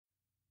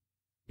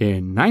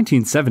In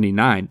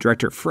 1979,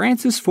 director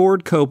Francis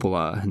Ford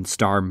Coppola and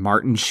star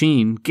Martin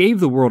Sheen gave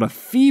the world a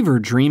fever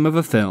dream of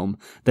a film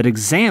that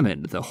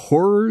examined the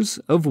horrors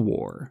of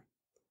war.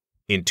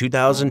 In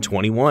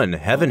 2021,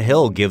 Heaven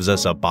Hill gives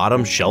us a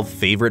bottom shelf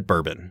favorite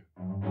bourbon.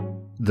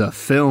 The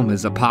film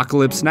is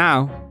Apocalypse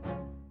Now.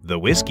 The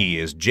whiskey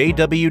is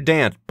JW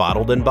Dant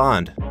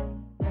Bottled-in-Bond.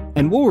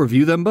 And we'll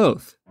review them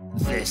both.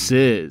 This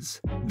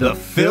is the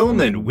Film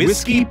and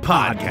Whiskey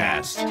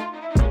Podcast.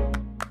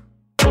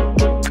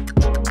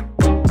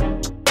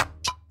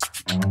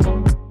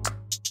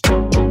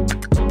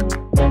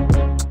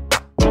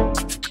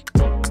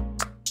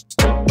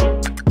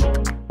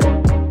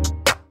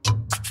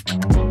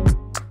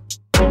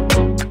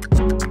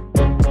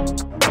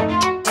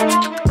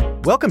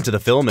 Welcome to the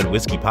Film and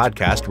Whiskey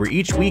Podcast, where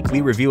each week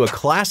we review a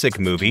classic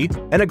movie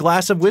and a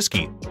glass of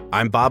whiskey.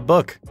 I'm Bob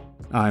Book.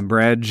 I'm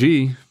Brad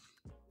G.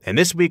 And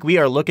this week we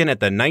are looking at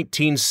the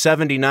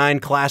 1979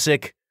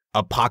 classic,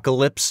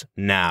 Apocalypse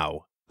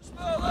Now.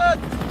 Smell that?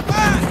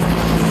 Ah!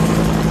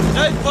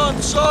 Napalm,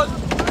 son!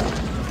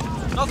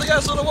 Nothing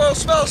else in the world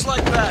smells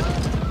like that.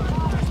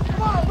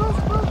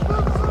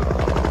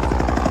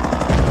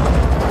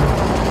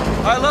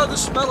 I love the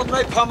smell of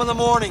napalm in the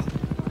morning.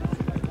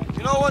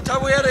 You know, one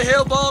time we had a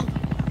hail bomb?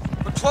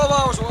 For 12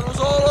 hours, when it was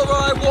all over,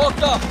 I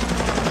walked up.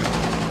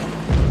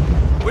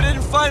 We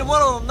didn't find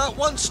one of them, not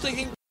one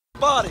stinking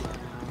body.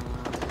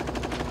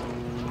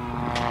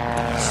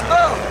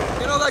 Smell!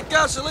 You know that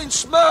gasoline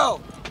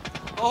smell?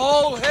 The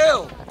whole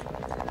hill.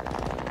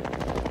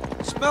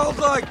 Smelled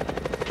like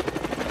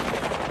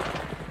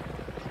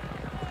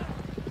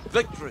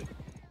victory.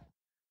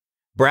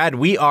 Brad,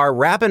 we are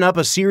wrapping up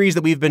a series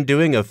that we've been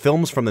doing of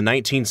films from the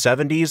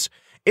 1970s.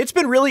 It's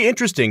been really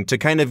interesting to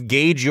kind of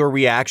gauge your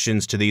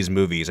reactions to these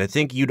movies. I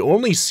think you'd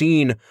only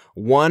seen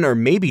one or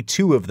maybe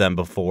two of them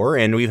before,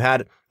 and we've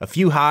had a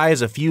few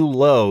highs, a few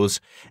lows,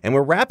 and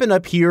we're wrapping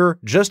up here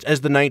just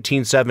as the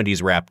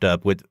 1970s wrapped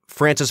up with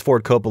Francis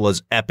Ford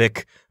Coppola's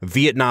epic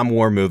Vietnam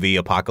War movie,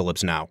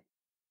 Apocalypse Now.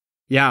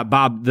 Yeah,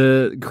 Bob,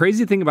 the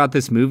crazy thing about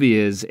this movie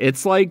is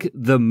it's like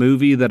the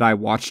movie that I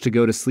watch to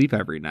go to sleep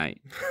every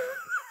night.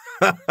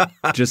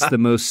 Just the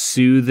most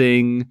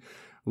soothing...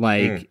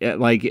 Like,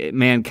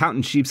 man,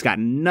 Counting Sheep's got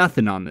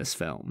nothing on this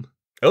film.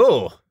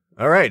 Oh,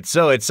 all right.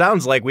 So it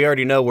sounds like we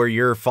already know where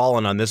you're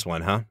falling on this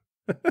one, huh?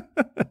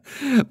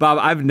 Bob,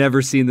 I've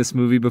never seen this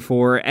movie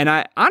before. And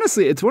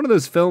honestly, it's one of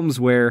those films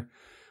where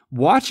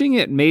watching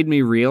it made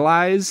me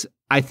realize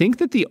I think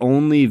that the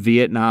only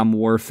Vietnam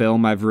War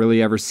film I've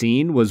really ever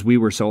seen was We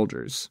Were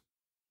Soldiers.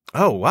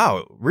 Oh,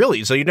 wow.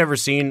 Really? So you've never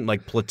seen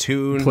like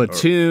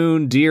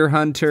Platoon, Deer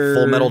Hunter,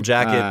 Full Metal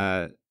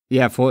Jacket?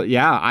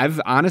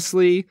 I've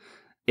honestly...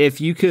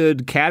 If you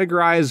could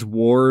categorize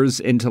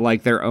wars into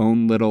like their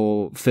own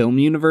little film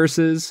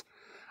universes,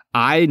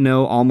 I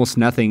know almost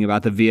nothing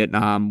about the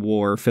Vietnam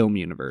War film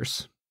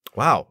universe.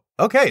 Wow.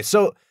 Okay.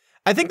 So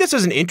I think this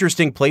is an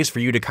interesting place for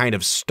you to kind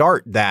of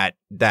start that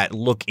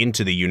look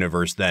into the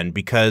universe then,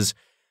 because,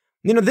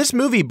 you know, this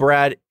movie,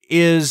 Brad,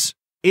 is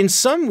in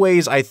some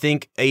ways, I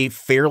think, a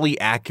fairly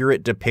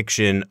accurate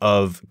depiction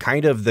of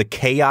kind of the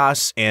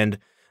chaos and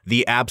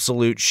the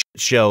absolute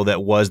show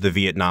that was the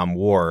Vietnam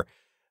War.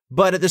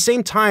 But at the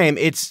same time,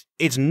 it's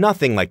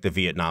nothing like the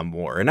Vietnam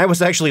War. And I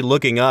was actually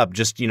looking up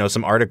just, you know,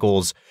 some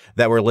articles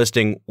that were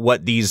listing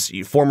what these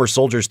former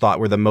soldiers thought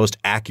were the most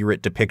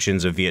accurate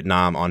depictions of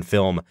Vietnam on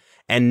film.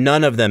 And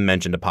none of them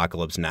mentioned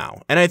Apocalypse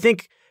Now. And I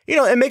think, you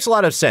know, it makes a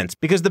lot of sense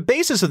because the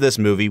basis of this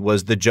movie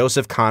was the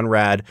Joseph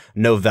Conrad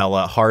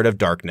novella Heart of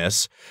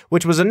Darkness,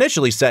 which was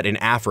initially set in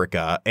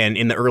Africa and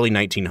in the early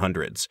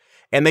 1900s.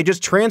 And they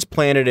just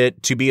transplanted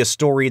it to be a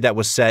story that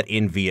was set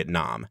in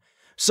Vietnam.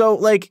 So,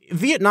 like,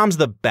 Vietnam's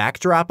the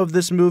backdrop of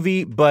this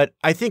movie, but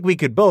I think we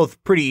could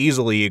both pretty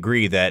easily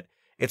agree that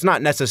it's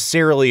not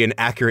necessarily an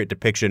accurate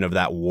depiction of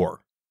that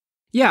war.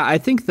 Yeah, I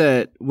think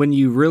that when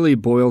you really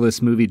boil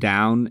this movie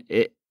down,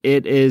 it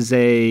is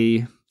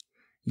a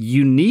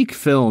unique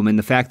film in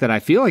the fact that I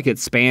feel like it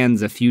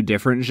spans a few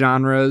different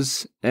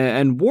genres,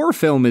 and war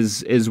film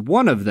is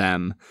one of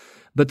them,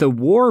 but the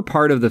war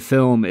part of the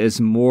film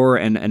is more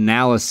an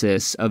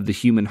analysis of the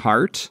human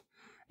heart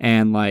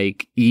and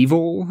like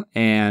evil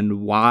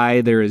and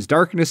why there is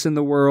darkness in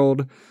the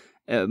world,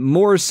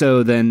 more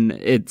so than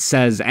it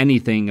says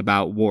anything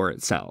about war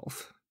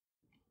itself.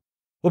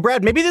 Well,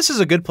 Brad, maybe this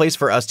is a good place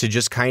for us to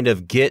just kind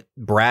of get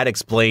Brad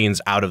Explains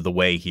out of the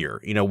way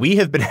here. You know, we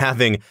have been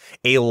having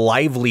a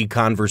lively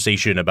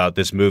conversation about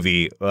this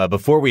movie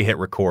before we hit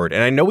record,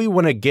 and I know we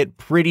want to get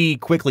pretty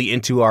quickly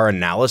into our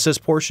analysis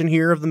portion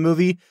here of the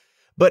movie.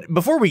 But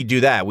before we do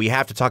that, we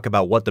have to talk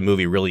about what the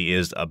movie really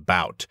is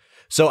about.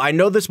 So I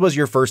know this was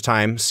your first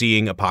time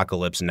seeing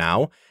Apocalypse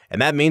Now, and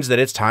that means that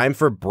it's time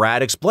for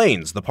Brad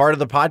Explains, the part of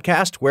the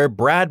podcast where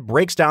Brad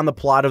breaks down the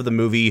plot of the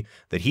movie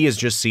that he has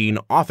just seen,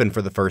 often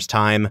for the first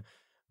time.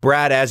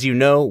 Brad, as you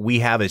know, we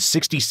have a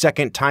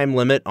 60-second time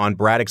limit on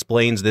Brad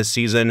Explains this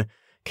season.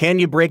 Can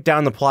you break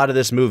down the plot of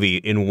this movie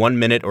in 1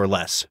 minute or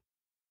less?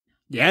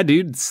 Yeah,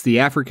 dude, it's the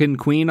African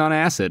Queen on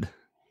acid.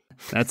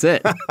 That's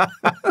it.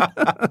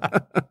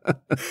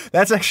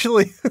 That's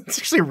actually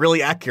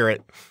really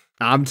accurate.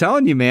 I'm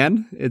telling you,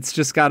 man. It's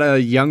just got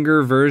a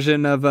younger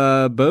version of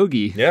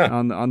Bogey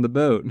on the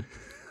boat.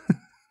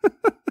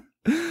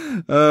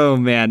 Oh,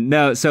 man.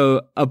 No,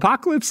 so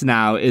Apocalypse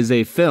Now is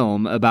a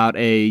film about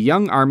a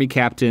young Army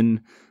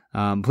captain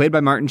played by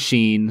Martin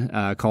Sheen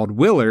called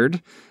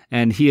Willard,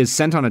 and he is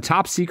sent on a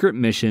top secret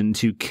mission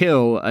to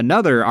kill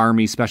another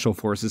Army Special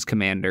Forces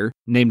commander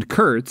named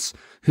Kurtz,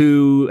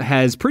 who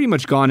has pretty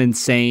much gone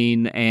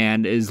insane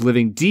and is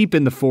living deep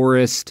in the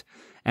forest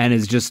and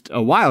is just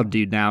a wild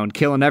dude now and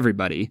killing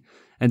everybody.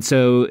 And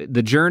so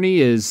the journey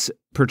is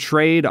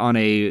portrayed on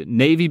a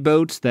Navy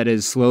boat that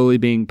is slowly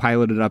being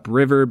piloted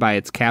upriver by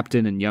its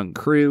captain and young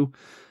crew.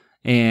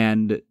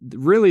 And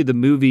really the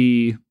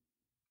movie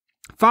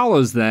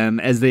follows them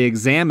as they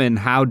examine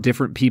how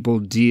different people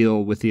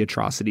deal with the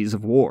atrocities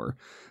of war.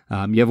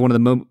 You have one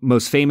of the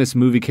most famous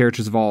movie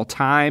characters of all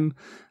time,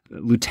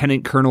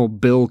 Lieutenant Colonel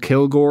Bill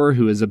Kilgore,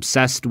 who is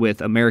obsessed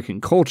with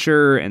American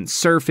culture and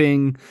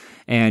surfing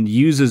and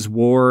uses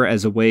war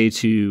as a way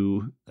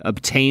to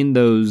obtain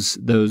those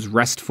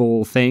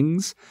restful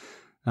things.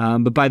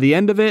 But by the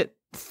end of it,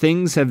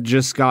 things have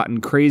just gotten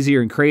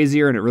crazier and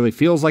crazier, and it really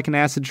feels like an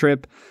acid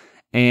trip.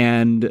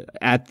 And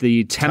at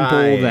the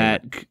temple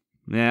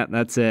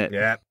that's it.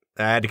 Yeah,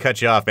 I had to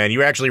cut you off, man.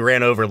 You actually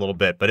ran over a little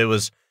bit, but it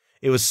was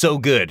so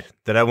good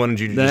that I wanted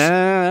you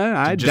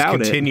to just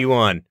continue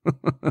on.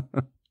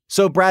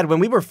 So, Brad, when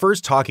we were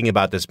first talking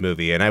about this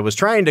movie, and I was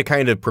trying to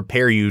kind of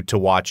prepare you to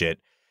watch it,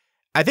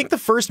 I think the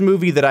first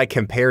movie that I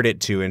compared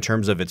it to in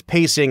terms of its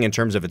pacing, in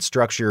terms of its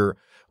structure,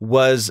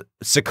 was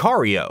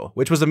Sicario,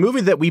 which was a movie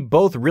that we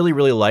both really,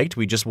 really liked.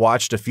 We just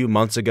watched a few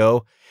months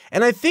ago.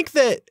 And I think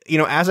that,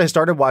 as I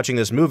started watching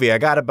this movie, I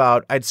got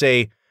about, I'd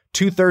say,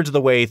 2/3 of the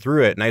way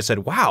through it, and I said,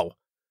 wow,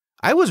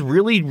 I was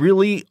really,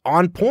 really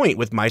on point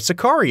with my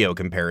Sicario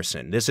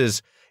comparison. This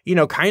is,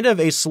 kind of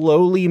a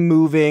slowly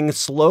moving,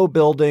 slow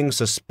building,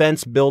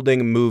 suspense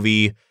building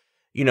movie,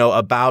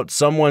 about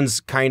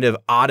someone's kind of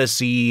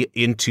odyssey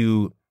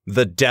into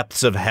the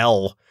depths of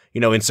hell.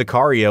 In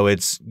Sicario,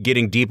 it's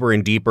getting deeper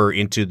and deeper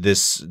into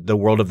the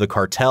world of the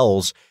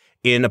cartels.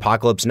 In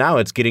Apocalypse Now,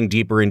 it's getting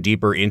deeper and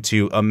deeper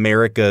into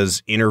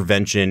America's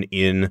intervention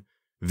in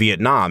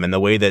Vietnam and the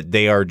way that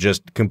they are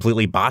just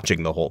completely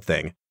botching the whole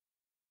thing.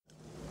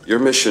 Your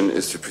mission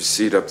is to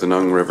proceed up the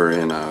Nung River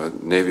in a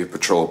Navy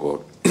patrol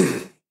boat.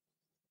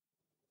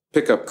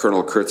 Pick up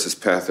Colonel Kurtz's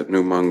path at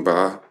New Mung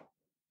Ba.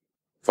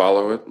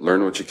 Follow it,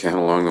 learn what you can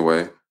along the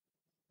way.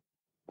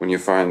 When you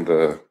find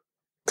the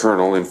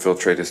colonel,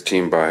 infiltrate his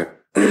team by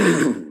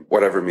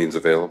whatever means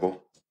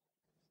available,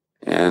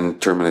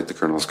 and terminate the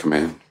colonel's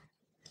command.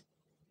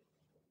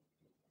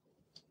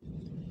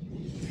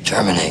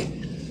 Terminate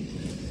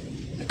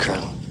the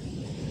colonel.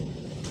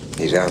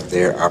 He's out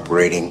there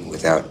operating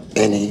without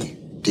any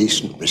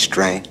decent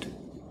restraint,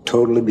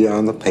 totally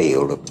beyond the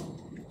pale of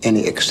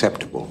any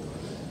acceptable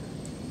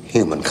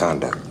human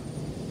conduct.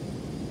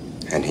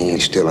 And he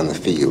is still in the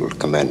field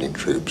commanding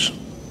troops.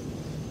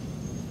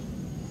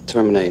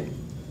 Terminate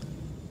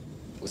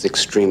with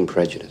extreme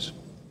prejudice.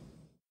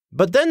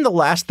 But then the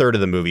last third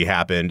of the movie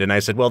happened, and I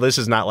said, well, this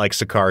is not like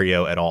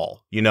Sicario at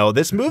all.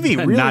 This movie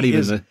really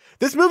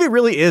this movie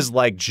really is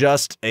like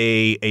just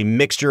a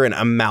mixture and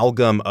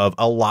amalgam of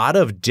a lot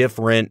of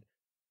different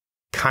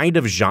kind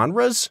of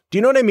genres. Do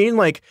you know what I mean?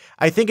 Like,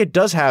 I think it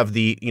does have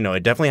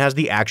it definitely has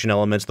the action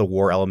elements, the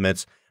war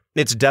elements.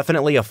 It's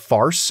definitely a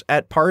farce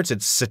at parts.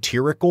 It's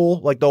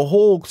satirical. Like the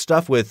whole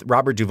stuff with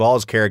Robert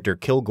Duvall's character,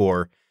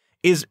 Kilgore,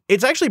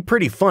 it's actually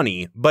pretty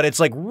funny, but it's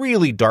like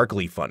really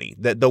darkly funny.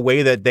 That the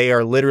way that they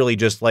are literally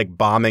just like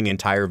bombing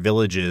entire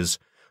villages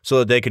so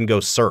that they can go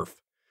surf,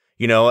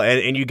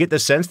 and you get the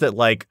sense that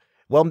like,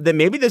 well, then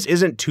maybe this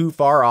isn't too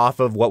far off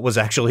of what was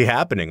actually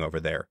happening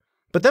over there.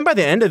 But then by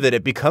the end of it,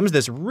 it becomes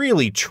this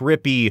really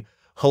trippy,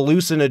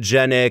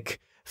 hallucinogenic,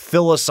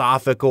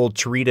 philosophical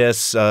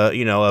treatise,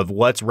 of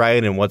what's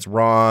right and what's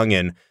wrong,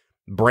 and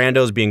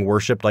Brando's being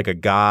worshipped like a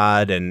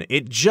god, and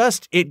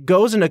it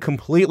goes in a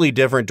completely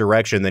different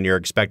direction than you're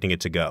expecting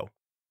it to go.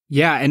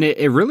 Yeah, and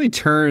it really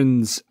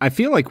turns, I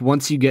feel like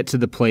once you get to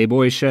the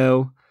Playboy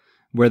show,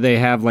 where they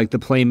have like the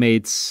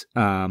playmates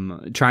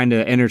trying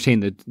to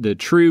entertain the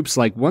troops,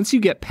 like once you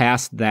get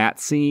past that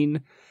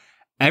scene,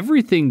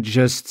 everything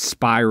just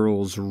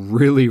spirals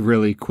really,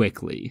 really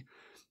quickly.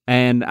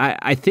 And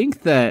I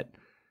think that,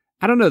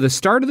 I don't know, the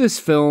start of this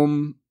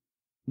film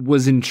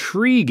was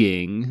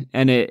intriguing,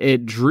 and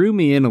it drew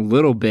me in a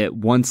little bit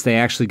once they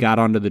actually got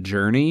onto the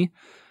journey.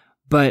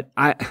 But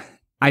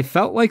I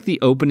felt like the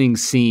opening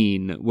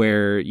scene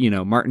where,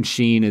 Martin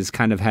Sheen is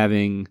kind of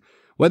having,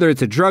 whether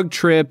it's a drug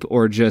trip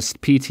or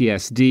just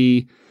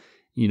PTSD,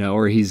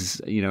 or he's,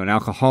 an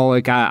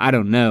alcoholic, I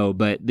don't know.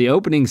 But the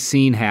opening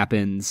scene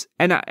happens,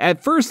 and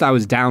at first I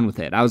was down with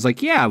it. I was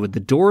like, yeah, with the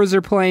Doors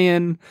are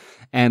playing,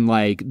 and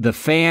like the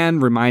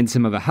fan reminds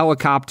him of a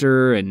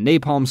helicopter and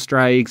napalm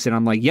strikes. And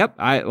I'm like, yep,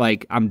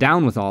 I'm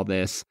down with all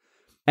this.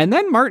 And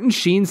then Martin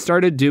Sheen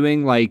started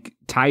doing like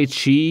Tai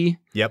Chi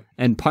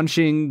and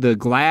punching the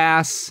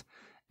glass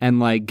and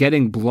like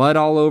getting blood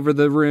all over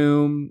the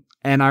room.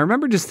 And I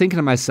remember just thinking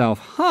to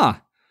myself,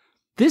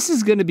 this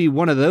is going to be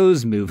one of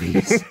those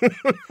movies.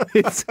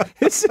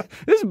 It's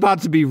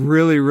about to be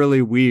really,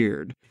 really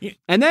weird.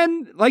 And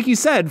then, like you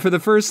said, for the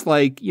first,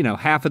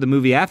 half of the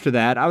movie after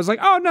that, I was like,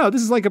 oh no,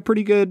 this is like a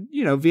pretty good,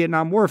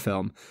 Vietnam War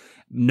film.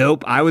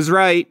 Nope, I was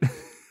right.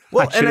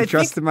 Well, I should have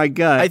trusted my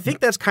gut. I think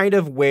that's kind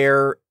of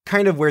where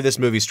this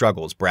movie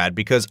struggles, Brad,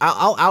 because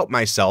I'll out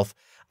myself.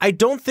 I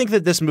don't think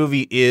that this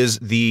movie is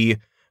the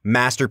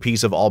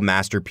masterpiece of all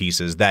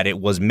masterpieces that it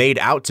was made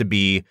out to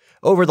be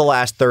over the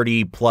last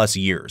 30 plus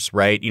years,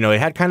 right? It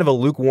had kind of a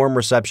lukewarm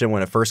reception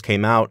when it first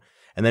came out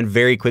and then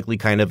very quickly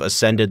kind of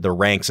ascended the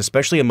ranks,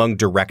 especially among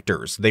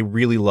directors. They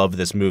really love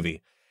this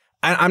movie.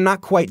 I'm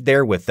not quite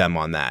there with them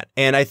on that.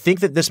 And I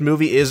think that this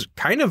movie is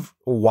kind of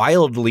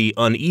wildly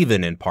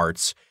uneven in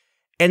parts.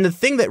 And the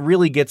thing that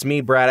really gets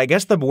me, Brad, I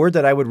guess the word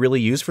that I would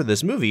really use for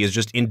this movie is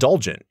just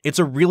indulgent. It's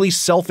a really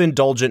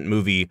self-indulgent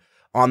movie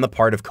on the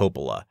part of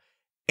Coppola.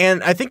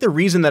 And I think the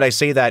reason that I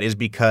say that is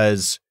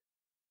because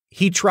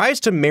he tries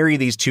to marry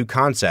these two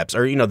concepts,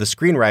 or, the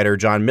screenwriter,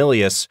 John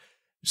Milius,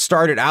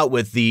 started out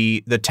with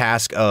the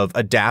task of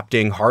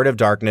adapting Heart of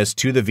Darkness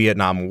to the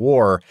Vietnam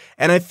War.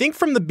 And I think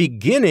from the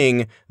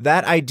beginning,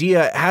 that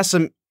idea has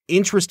some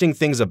interesting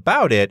things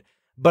about it.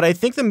 But I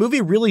think the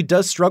movie really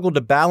does struggle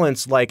to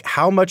balance,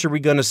 how much are we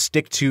going to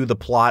stick to the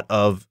plot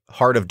of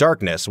Heart of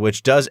Darkness,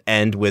 which does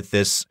end with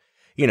this,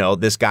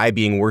 this guy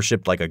being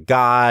worshipped like a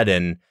god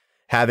and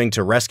having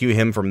to rescue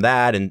him from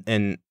that.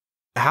 And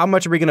how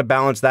much are we going to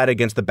balance that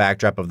against the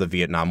backdrop of the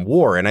Vietnam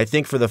War? And I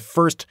think for the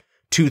first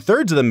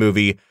 2/3 of the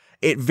movie,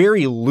 it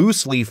very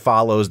loosely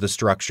follows the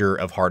structure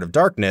of Heart of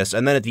Darkness.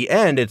 And then at the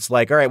end, it's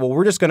like, all right, well,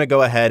 we're just going to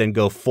go ahead and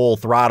go full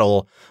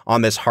throttle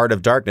on this Heart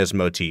of Darkness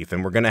motif.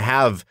 And we're going to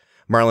have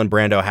Marlon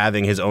Brando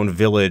having his own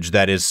village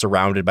that is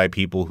surrounded by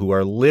people who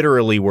are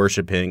literally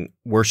worshiping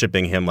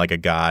him like a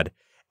god.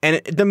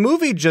 And the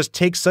movie just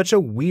takes such a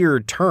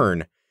weird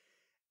turn.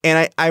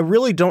 And I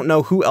really don't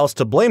know who else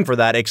to blame for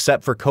that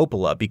except for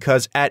Coppola,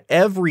 because at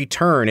every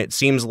turn, it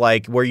seems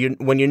like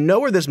when you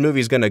know where this movie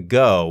is going to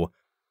go,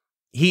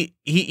 he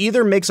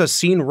either makes a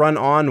scene run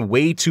on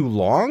way too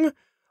long,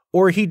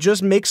 or he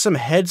just makes some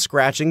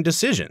head-scratching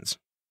decisions.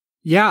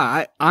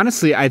 Yeah,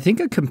 honestly, I think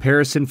a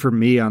comparison for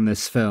me on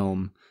this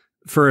film,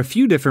 for a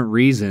few different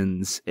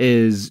reasons,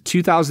 is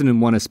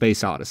 2001: A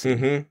Space Odyssey.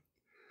 Mm-hmm.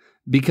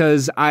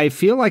 Because I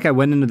feel like I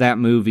went into that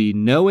movie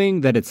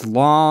knowing that it's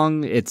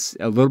long, it's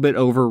a little bit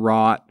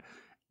overwrought,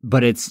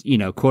 but it's,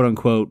 quote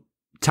unquote,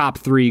 top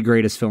 3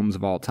 greatest films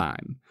of all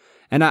time.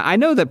 And I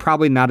know that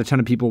probably not a ton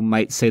of people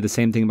might say the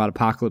same thing about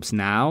Apocalypse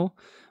Now,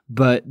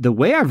 but the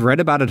way I've read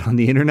about it on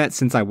the internet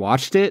since I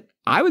watched it,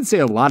 I would say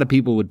a lot of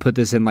people would put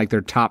this in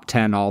their top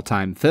 10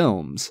 all-time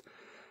films.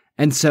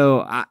 And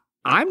so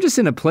I'm just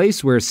in a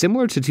place where,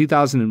 similar to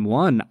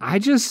 2001, I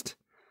just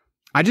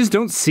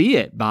don't see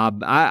it,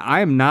 Bob. I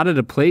am not at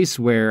a place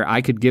where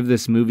I could give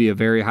this movie a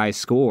very high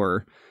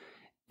score.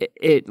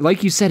 It,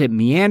 like you said, it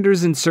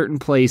meanders in certain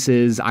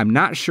places. I'm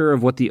not sure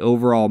of what the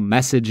overall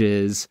message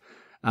is.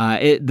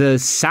 The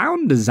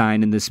sound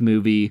design in this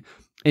movie,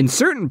 in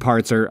certain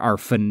parts, are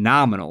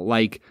phenomenal.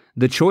 Like,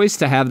 the choice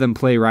to have them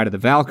play Ride of the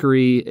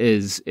Valkyrie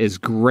is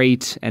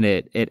great, and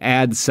it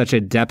adds such a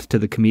depth to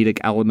the comedic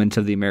element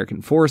of the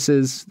American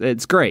forces.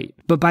 It's great.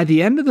 But by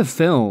the end of the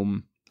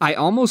film, I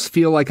almost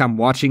feel like I'm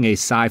watching a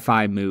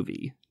sci-fi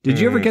movie. Did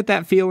you ever get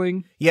that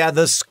feeling? Yeah,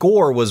 the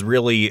score was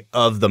really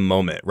of the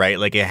moment, right?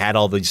 Like, it had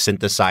all these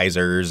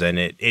synthesizers, and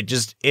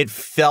it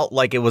felt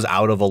like it was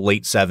out of a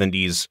late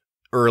 70s,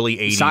 early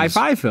 80s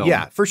sci-fi film.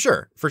 Yeah, for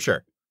sure.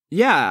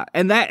 Yeah,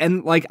 and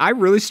I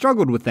really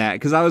struggled with that,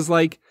 because I was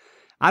like,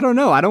 I don't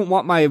know, I don't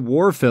want my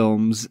war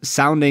films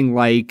sounding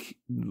like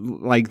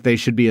they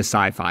should be a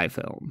sci-fi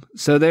film.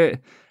 So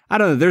I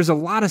don't know, there's a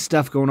lot of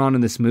stuff going on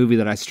in this movie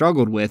that I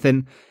struggled with.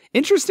 And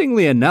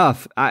interestingly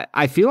enough,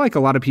 I feel like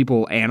a lot of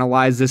people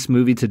analyze this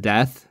movie to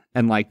death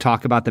and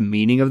talk about the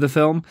meaning of the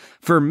film.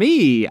 For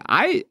me,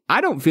 I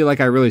don't feel like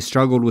I really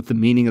struggled with the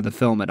meaning of the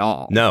film at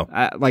all. No.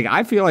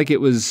 I feel like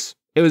it was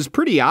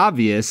pretty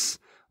obvious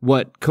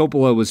what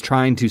Coppola was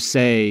trying to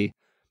say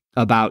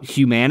about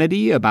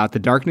humanity, about the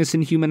darkness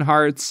in human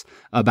hearts,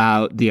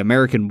 about the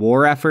American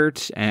war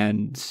effort,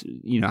 and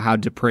how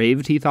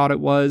depraved he thought it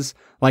was.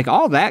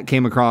 All that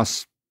came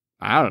across,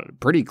 I don't know,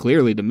 pretty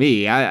clearly to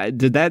me.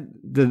 Did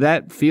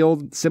that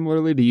feel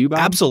similarly to you, Bob?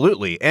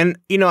 Absolutely. And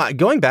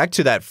going back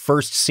to that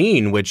first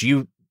scene, which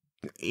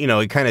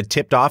it kind of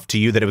tipped off to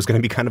you that it was going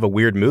to be kind of a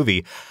weird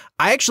movie.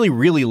 I actually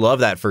really love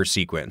that first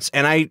sequence.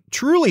 And I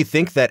truly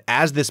think that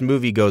as this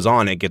movie goes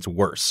on, it gets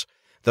worse.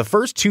 The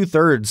first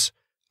 2/3,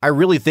 I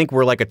really think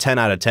were like a 10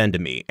 out of 10 to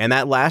me. And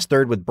that last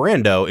third with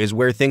Brando is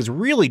where things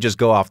really just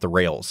go off the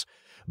rails.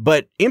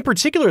 But in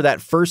particular,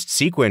 that first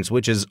sequence,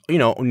 which is,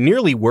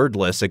 nearly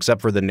wordless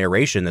except for the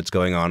narration that's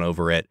going on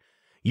over it,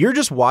 you're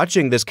just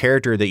watching this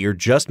character that you're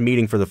just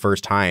meeting for the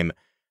first time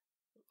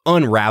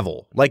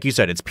unravel. Like you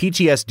said, it's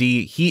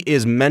PTSD. He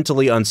is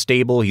mentally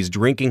unstable. He's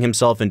drinking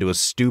himself into a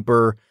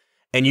stupor.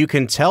 And you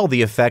can tell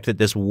the effect that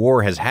this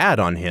war has had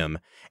on him.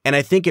 And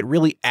I think it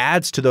really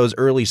adds to those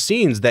early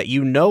scenes that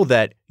you know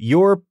that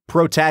your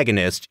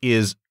protagonist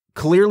is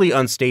clearly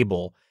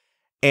unstable.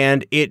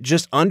 And it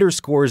just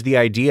underscores the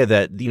idea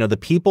that, you know, the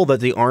people that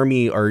the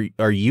army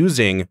are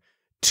using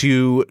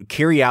to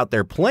carry out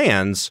their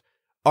plans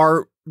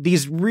are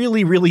these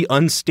really, really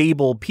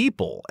unstable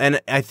people.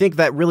 And I think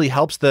that really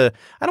helps I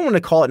don't want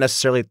to call it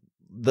necessarily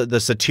the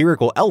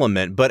satirical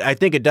element, but I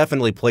think it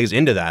definitely plays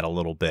into that a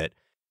little bit.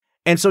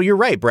 And so you're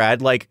right,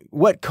 Brad, like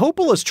what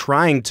Coppola's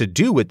trying to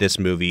do with this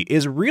movie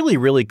is really,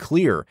 really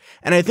clear.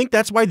 And I think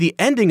that's why the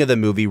ending of the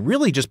movie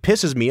really just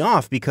pisses me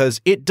off, because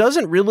it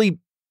doesn't really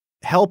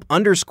help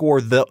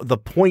underscore the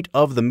point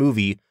of the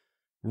movie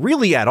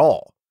really at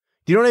all.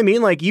 Do you know what I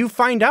mean? Like, you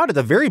find out at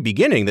the very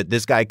beginning that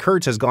this guy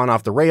Kurtz has gone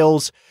off the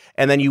rails,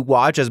 and then you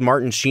watch as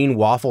Martin Sheen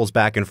waffles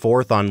back and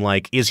forth on,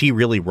 like, is he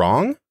really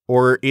wrong?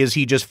 Or is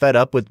he just fed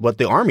up with what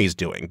the army's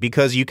doing?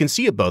 Because you can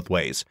see it both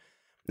ways.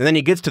 And then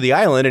he gets to the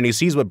island and he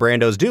sees what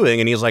Brando's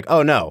doing, and he's like,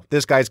 oh no,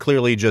 this guy's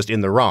clearly just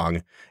in the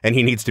wrong, and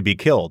he needs to be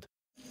killed.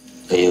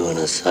 Are you an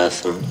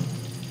assassin?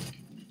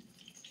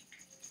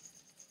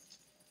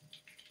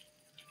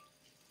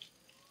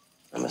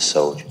 I'm a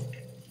soldier.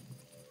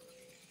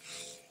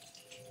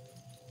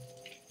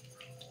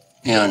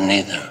 You're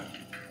neither.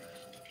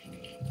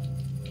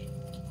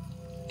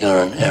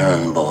 You're an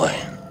errand boy,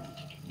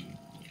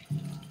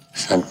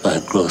 sent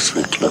by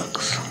grocery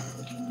clerks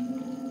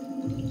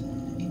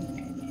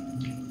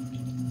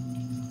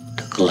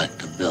to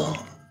collect a bill.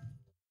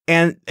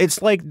 And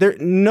it's like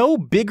no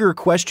bigger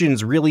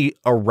questions really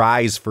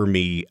arise for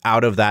me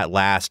out of that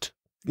last,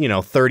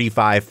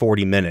 35,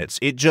 40 minutes.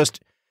 It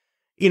just,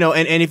 and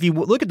if you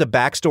look at the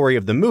backstory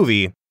of the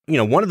movie,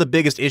 one of the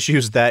biggest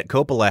issues that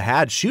Coppola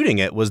had shooting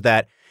it was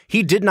that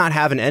he did not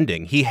have an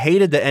ending. He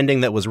hated the ending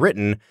that was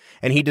written,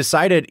 and he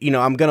decided,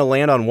 I'm going to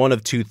land on one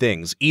of two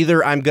things.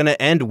 Either I'm going to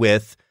end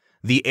with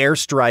the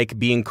airstrike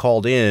being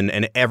called in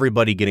and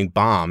everybody getting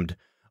bombed,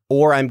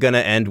 or I'm going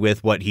to end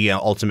with what he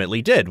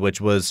ultimately did, which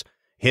was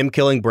him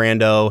killing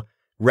Brando,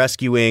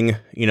 rescuing,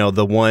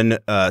 the one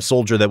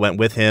soldier that went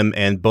with him,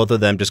 and both of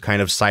them just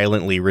kind of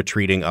silently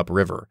retreating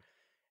upriver.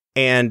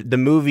 And the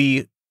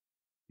movie,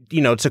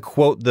 to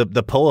quote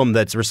the poem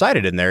that's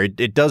recited in there,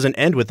 it doesn't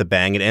end with a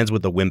bang, it ends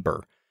with a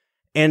whimper.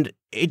 And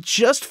it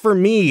just, for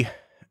me,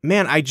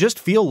 man, I just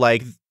feel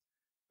like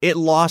it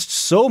lost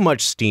so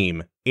much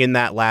steam in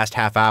that last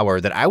half hour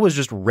that I was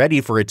just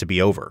ready for it to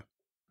be over.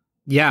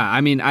 Yeah,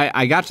 I mean,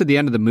 I got to the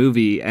end of the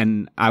movie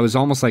and I was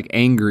almost like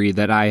angry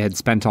that I had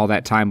spent all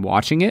that time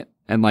watching it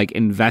and like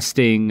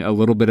investing a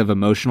little bit of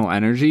emotional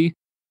energy,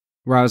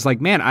 where I was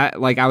like, man,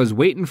 I was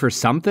waiting for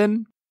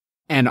something,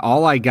 and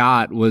all I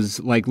got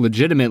was like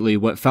legitimately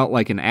what felt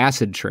like an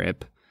acid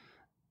trip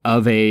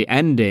of a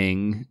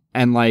ending.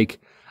 And like,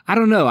 I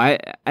don't know.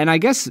 I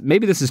guess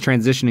maybe this is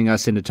transitioning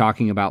us into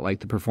talking about like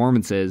the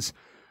performances,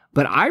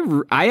 but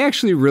I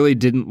actually really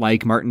didn't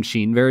like Martin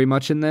Sheen very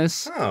much in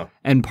this. Oh.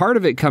 And part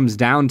of it comes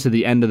down to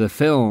the end of the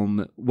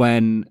film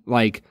when,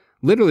 like,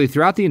 literally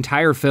throughout the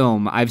entire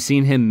film, I've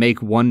seen him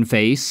make one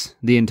face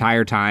the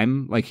entire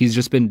time. Like, he's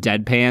just been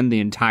deadpan the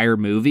entire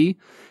movie.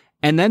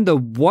 And then the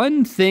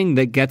one thing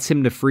that gets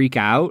him to freak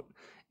out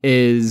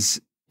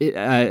is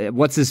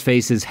what's his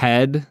face's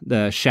head,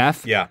 the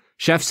chef. Yeah.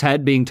 Chef's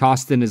head being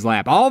tossed in his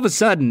lap. All of a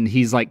sudden,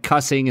 he's like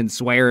cussing and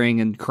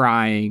swearing and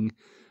crying.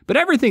 But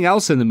everything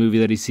else in the movie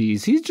that he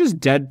sees, he's just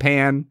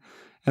deadpan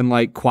and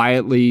like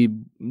quietly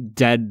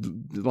dead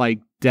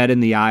in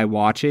the eye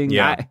watching.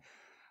 Yeah.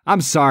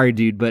 I'm sorry,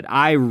 dude, but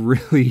I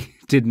really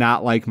did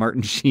not like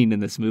Martin Sheen in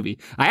this movie.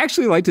 I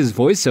actually liked his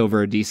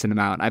voiceover a decent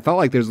amount. I felt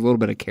like there's a little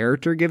bit of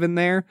character given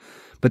there.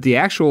 But the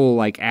actual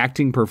like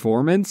acting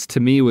performance to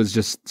me was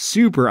just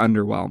super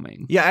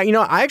underwhelming. Yeah,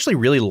 I actually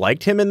really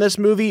liked him in this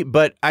movie,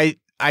 but I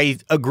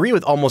agree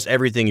with almost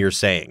everything you're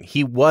saying.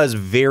 He was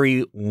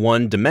very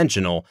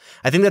one-dimensional.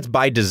 I think that's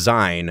by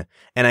design,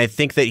 and I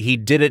think that he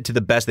did it to the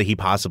best that he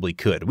possibly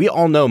could. We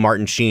all know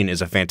Martin Sheen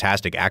is a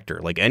fantastic actor.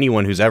 Like,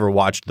 anyone who's ever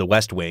watched The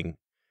West Wing,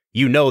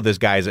 this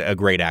guy's a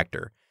great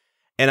actor.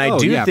 And I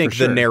do think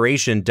the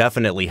narration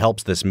definitely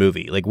helps this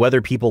movie. Like,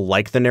 whether people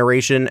like the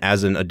narration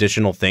as an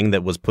additional thing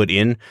that was put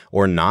in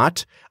or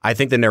not, I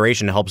think the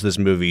narration helps this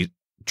movie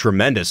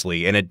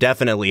tremendously, and it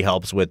definitely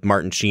helps with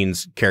Martin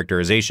Sheen's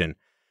characterization.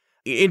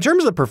 In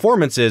terms of the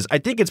performances, I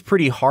think it's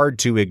pretty hard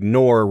to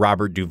ignore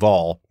Robert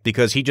Duvall,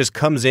 because he just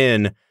comes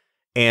in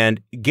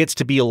and gets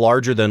to be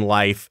larger than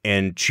life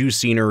and chew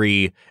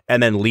scenery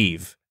and then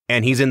leave.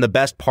 And he's in the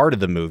best part of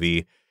the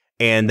movie,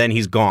 and then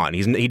he's gone.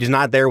 He's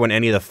not there when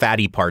any of the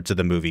fatty parts of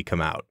the movie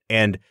come out.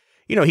 And,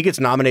 he gets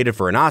nominated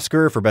for an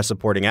Oscar for Best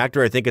Supporting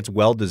Actor. I think it's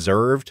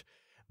well-deserved.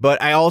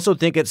 But I also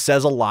think it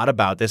says a lot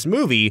about this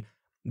movie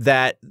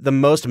that the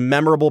most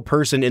memorable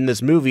person in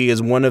this movie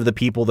is one of the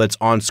people that's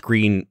on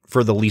screen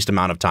for the least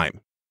amount of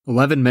time.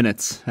 11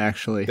 minutes,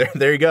 actually.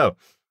 There you go.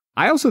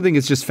 I also think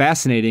it's just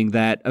fascinating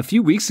that a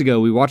few weeks ago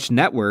we watched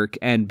Network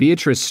and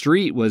Beatrice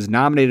Street was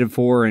nominated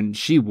for, and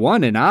she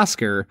won an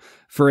Oscar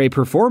for a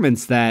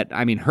performance that,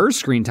 I mean, her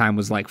screen time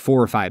was like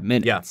 4 or 5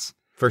 minutes. Yeah.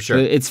 For sure.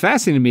 So it's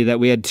fascinating to me that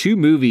we had two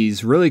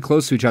movies really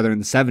close to each other in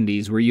the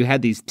 70s where you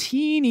had these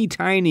teeny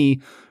tiny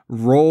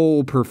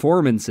role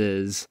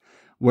performances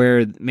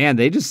where, man,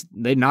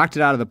 they knocked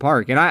it out of the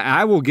park. And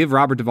I will give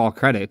Robert Duvall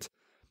credit.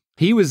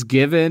 He was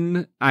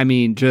given,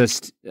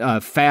 just a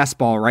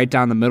fastball right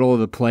down the middle of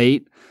the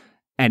plate,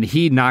 and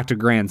he knocked a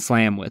grand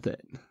slam with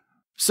it.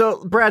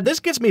 So, Brad, this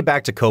gets me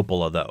back to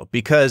Coppola, though,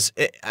 because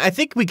I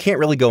think we can't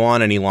really go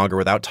on any longer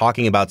without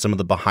talking about some of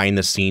the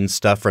behind-the-scenes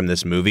stuff from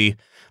this movie.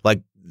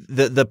 Like,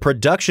 the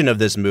production of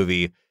this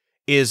movie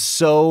is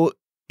so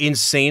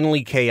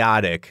insanely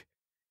chaotic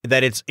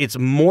that it's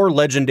more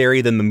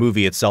legendary than the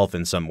movie itself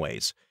in some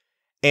ways.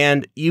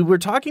 And you were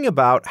talking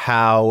about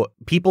how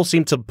people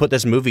seem to put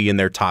this movie in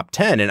their top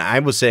 10, and I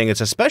was saying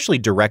it's especially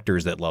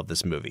directors that love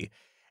this movie.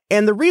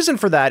 And the reason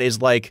for that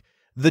is, like,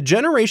 the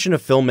generation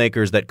of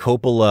filmmakers that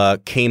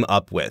Coppola came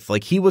up with.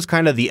 Like, he was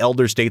kind of the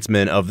elder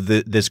statesman of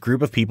this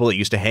group of people that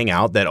used to hang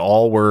out that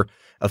all were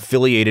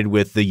affiliated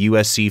with the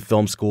USC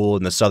Film School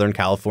in the Southern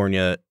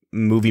California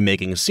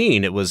movie-making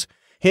scene. It was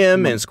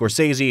him and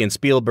Scorsese and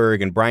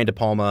Spielberg and Brian De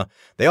Palma.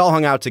 They all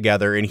hung out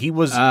together, and he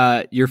was...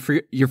 You're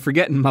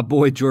forgetting my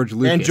boy George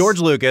Lucas. And George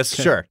Lucas,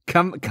 sure.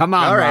 Come on,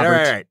 all right,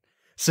 Robert. All right.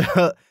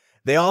 So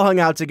they all hung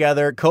out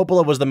together.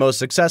 Coppola was the most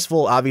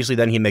successful. Obviously,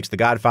 then he makes The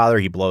Godfather.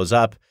 He blows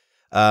up.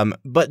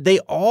 But they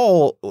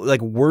all,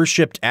 like,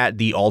 worshipped at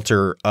the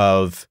altar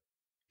of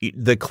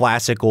the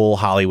classical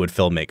Hollywood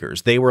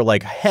filmmakers. They were,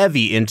 like,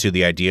 heavy into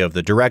the idea of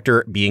the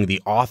director being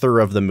the author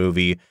of the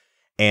movie.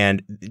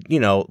 And, you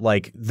know,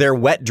 like, their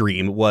wet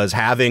dream was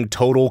having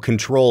total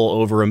control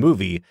over a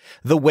movie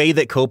the way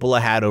that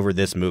Coppola had over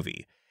this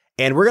movie.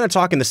 And we're going to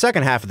talk in the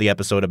second half of the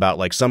episode about,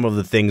 like, some of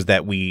the things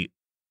that we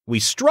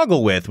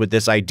struggle with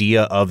this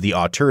idea of the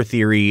auteur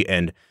theory,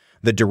 and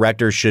the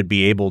director should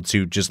be able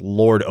to just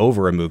lord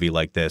over a movie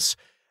like this.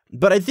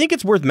 But I think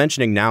it's worth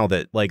mentioning now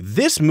that, like,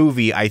 this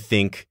movie, I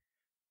think,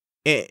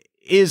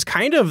 is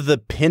kind of the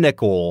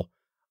pinnacle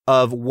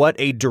of what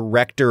a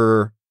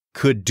director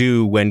could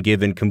do when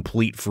given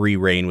complete free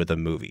reign with a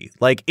movie.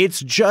 Like, it's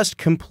just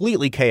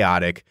completely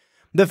chaotic.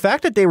 The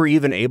fact that they were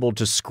even able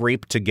to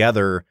scrape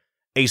together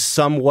a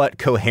somewhat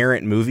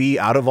coherent movie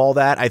out of all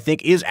that, I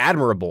think, is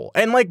admirable.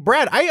 And, like,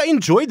 Brad, I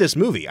enjoyed this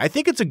movie. I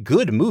think it's a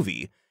good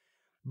movie.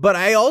 But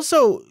I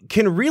also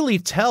can really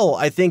tell,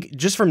 I think,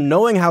 just from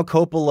knowing how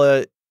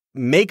Coppola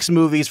makes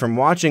movies, from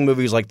watching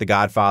movies like The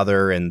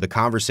Godfather and The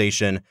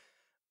Conversation,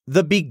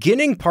 the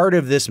beginning part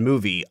of this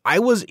movie, I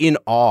was in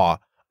awe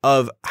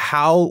of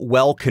how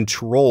well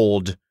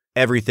controlled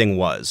everything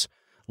was.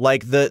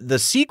 Like, the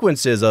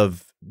sequences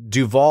of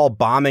Duvall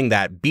bombing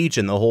that beach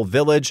and the whole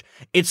village,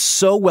 it's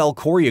so well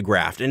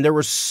choreographed, and there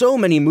were so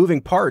many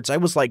moving parts. I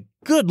was like,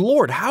 good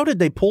Lord, how did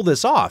they pull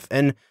this off?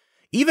 And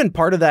even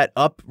part of that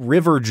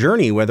upriver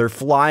journey where they're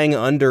flying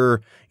under,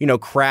 you know,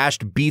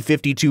 crashed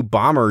B-52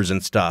 bombers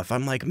and stuff.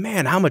 I'm like,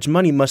 man, how much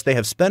money must they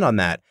have spent on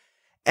that?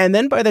 And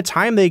then by the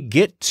time they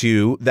get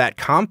to that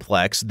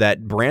complex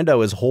that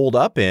Brando is holed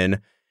up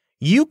in,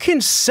 you can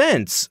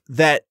sense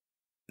that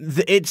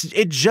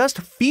it just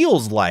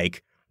feels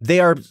like they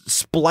are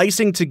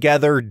splicing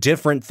together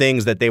different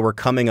things that they were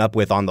coming up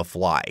with on the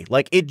fly.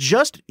 Like,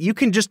 you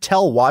can just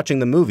tell watching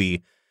the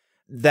movie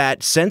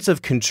that sense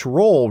of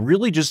control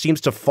really just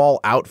seems to fall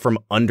out from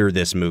under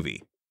this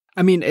movie.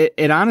 I mean,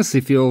 it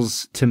honestly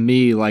feels to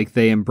me like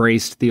they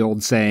embraced the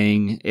old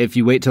saying, if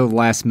you wait till the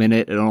last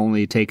minute, it'll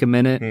only take a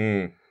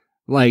minute.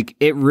 Like,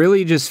 it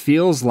really just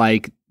feels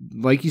like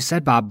you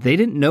said, Bob, they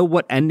didn't know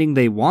what ending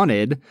they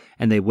wanted,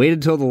 and they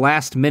waited till the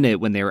last minute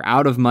when they were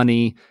out of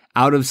money,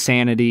 out of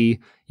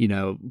sanity. You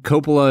know,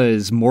 Coppola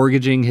is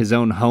mortgaging his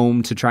own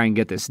home to try and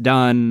get this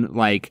done.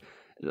 Like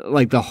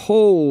the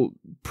whole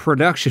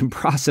production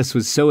process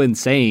was so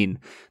insane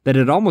that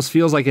it almost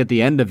feels like at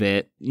the end of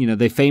it, you know,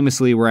 they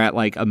famously were at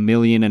like 1.5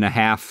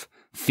 million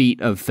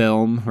feet of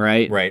film,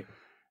 right? Right.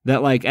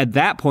 That, like, at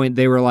that point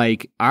they were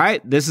like, all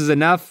right, this is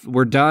enough.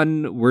 We're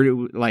done.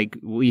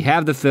 We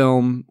have the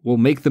film. We'll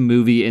make the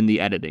movie in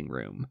the editing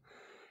room.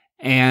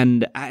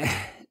 And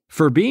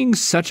for being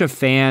such a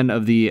fan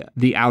of the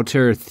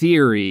auteur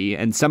theory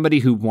and somebody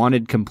who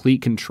wanted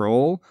complete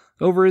control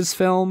over his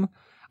film,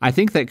 I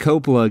think that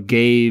Coppola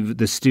gave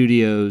the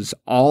studios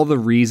all the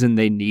reason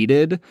they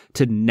needed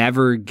to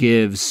never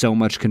give so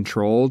much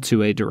control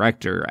to a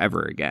director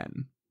ever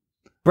again.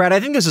 Brad, I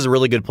think this is a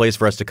really good place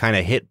for us to kind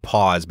of hit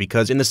pause,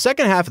 because in the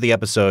second half of the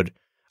episode,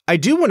 I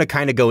do want to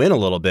kind of go in a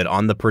little bit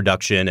on the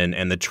production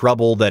and the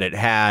trouble that it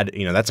had.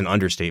 You know, that's an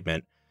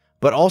understatement.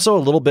 But also a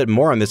little bit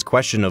more on this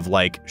question of,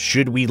 like,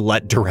 should we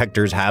let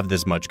directors have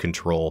this much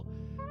control?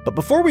 But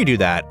before we do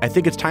that, I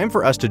think it's time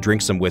for us to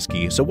drink some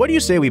whiskey. So what do you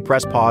say we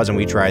press pause and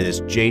we try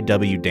this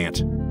JW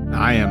Dant?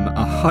 I am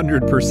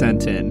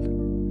 100%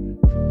 in.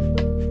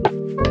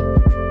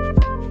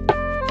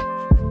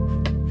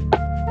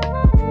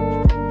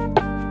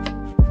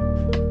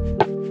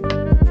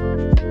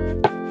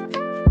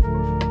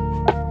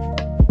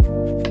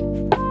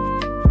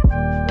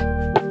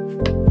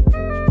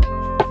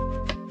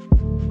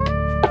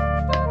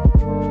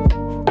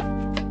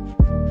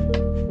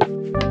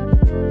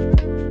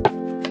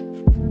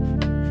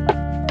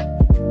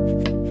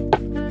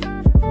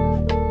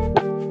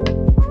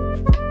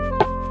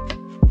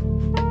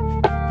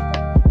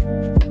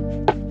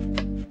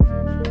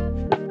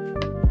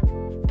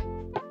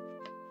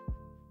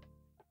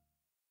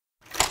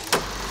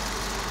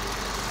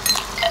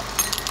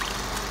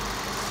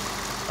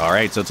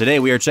 right, so today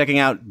we are checking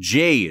out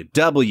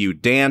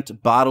JW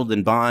Dant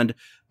Bottled-in-Bond.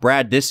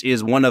 Brad, this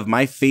is one of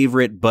my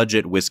favorite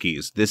budget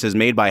whiskeys. This is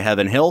made by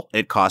Heaven Hill.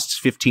 It costs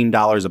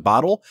 $15 a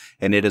bottle,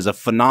 and it is a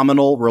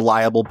phenomenal,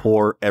 reliable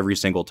pour every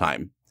single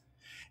time.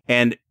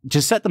 And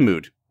to set the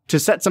mood, to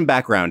set some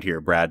background here,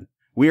 Brad,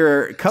 we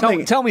are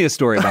coming... Tell me a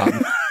story,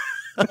 Bob.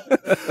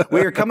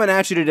 We are coming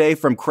at you today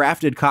from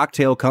Crafted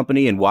Cocktail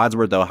Company in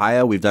Wadsworth,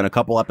 Ohio. We've done a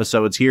couple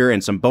episodes here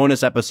and some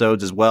bonus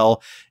episodes as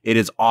well. It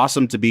is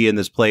awesome to be in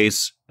this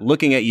place,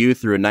 looking at you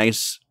through a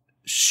nice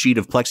sheet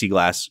of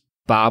plexiglass.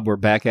 Bob, we're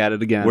back at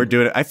it again. We're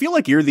doing it. I feel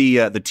like you're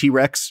the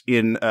T-Rex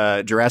in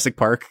Jurassic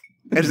Park.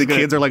 As the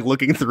kids are like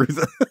looking through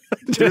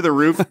the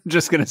roof. I'm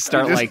just going to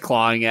start like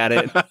clawing at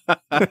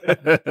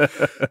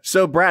it.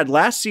 So, Brad,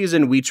 last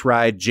season we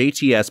tried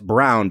JTS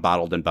Brown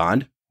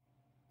Bottled-in-Bond,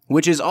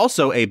 which is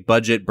also a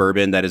budget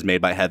bourbon that is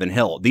made by Heaven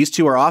Hill. These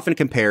two are often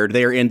compared.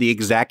 They are in the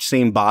exact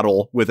same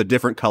bottle with a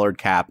different colored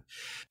cap.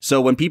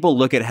 So when people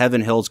look at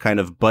Heaven Hill's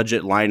kind of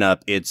budget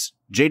lineup, it's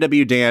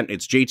JW Dant,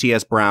 it's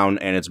JTS Brown,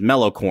 and it's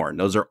Mellow Corn.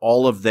 Those are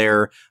all of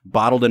their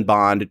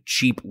Bottled-in-Bond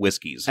cheap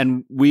whiskeys.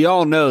 And we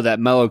all know that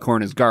Mellow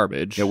Corn is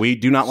garbage. Yeah, we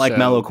do not like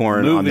Mellow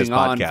Corn on this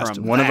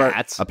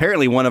podcast.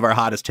 Apparently one of our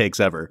hottest takes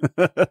ever.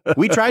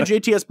 We tried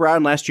JTS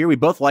Brown last year. We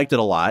both liked it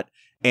a lot.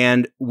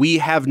 And we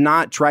have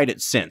not tried it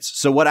since.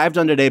 So what I've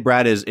done today,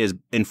 Brad, is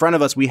in front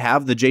of us, we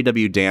have the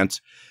JW Dant,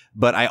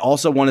 but I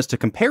also want us to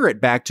compare it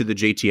back to the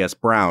JTS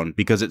Brown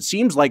because it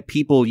seems like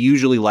people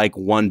usually like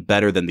one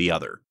better than the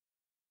other.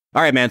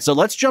 All right, man. So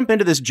let's jump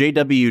into this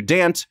JW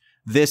Dant.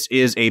 This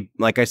is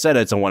like I said,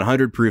 it's a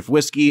 100 proof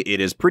whiskey.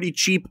 It is pretty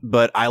cheap,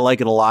 but I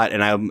like it a lot.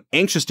 And I'm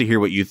anxious to hear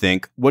what you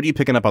think. What are you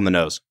picking up on the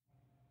nose?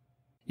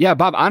 Yeah,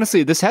 Bob,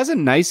 honestly, this has a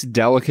nice,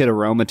 delicate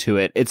aroma to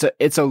it.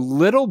 It's a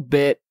little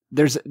bit,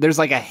 there's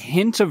like a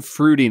hint of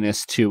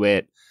fruitiness to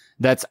it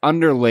that's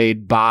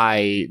underlaid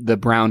by the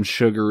brown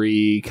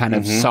sugary kind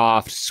of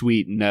soft,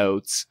 sweet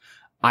notes.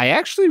 I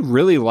actually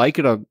really like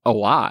it a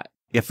lot.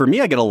 Yeah, for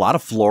me, I get a lot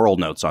of floral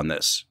notes on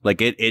this.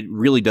 Like it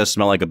really does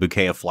smell like a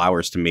bouquet of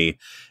flowers to me.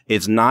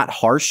 It's not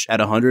harsh at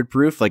 100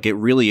 proof. Like it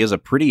really is a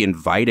pretty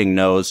inviting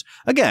nose.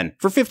 Again,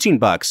 for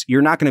 $15,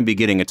 you're not going to be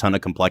getting a ton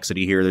of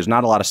complexity here. There's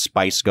not a lot of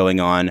spice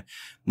going on.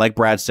 Like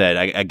Brad said,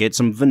 I get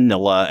some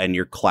vanilla and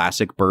your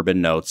classic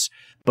bourbon notes.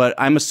 But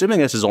I'm assuming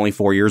this is only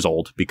 4 years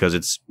old because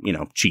it's,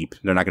 cheap.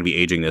 They're not going to be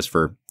aging this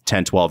for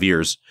 10, 12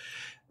 years.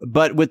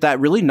 But with that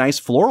really nice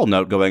floral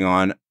note going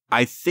on,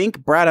 I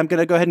think, Brad, I'm going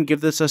to go ahead and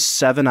give this a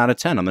 7 out of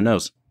 10 on the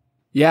nose.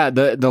 Yeah,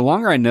 the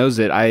longer I nose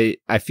it, I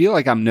feel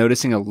like I'm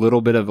noticing a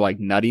little bit of like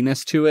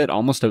nuttiness to it,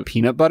 almost a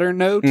peanut butter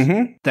note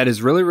that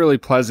is really, really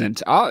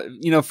pleasant.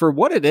 For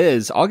what it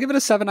is, I'll give it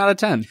a 7 out of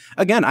 10.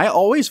 Again, I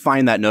always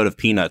find that note of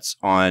peanuts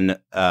on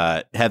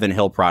Heaven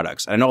Hill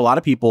products. I know a lot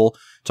of people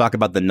talk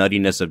about the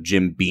nuttiness of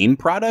Jim Beam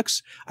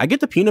products. I get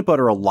the peanut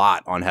butter a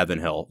lot on Heaven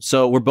Hill.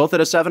 So we're both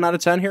at a 7 out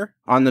of 10 here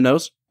on the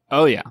nose?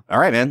 Oh, yeah. All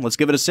right, man. Let's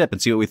give it a sip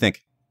and see what we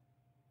think.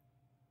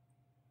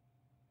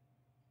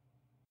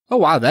 Oh,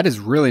 wow. That is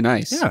really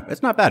nice. Yeah,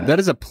 it's not bad. That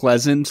is a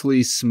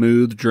pleasantly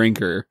smooth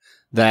drinker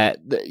that,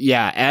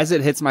 as it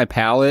hits my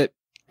palate,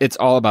 it's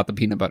all about the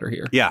peanut butter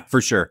here. Yeah,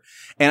 for sure.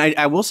 And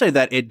I will say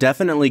that it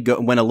definitely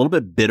went a little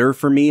bit bitter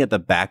for me at the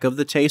back of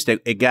the taste.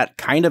 It got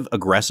kind of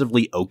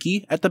aggressively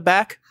oaky at the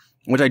back,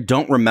 which I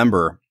don't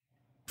remember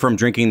from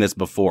drinking this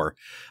before.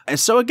 And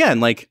so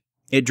again, like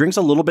it drinks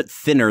a little bit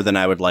thinner than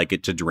I would like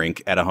it to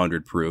drink at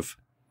 100 proof.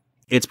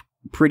 It's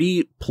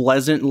pretty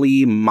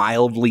pleasantly,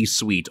 mildly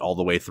sweet all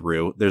the way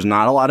through. There's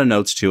not a lot of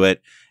notes to it.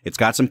 It's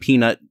got some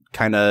peanut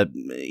kind of,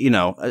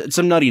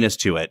 some nuttiness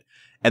to it.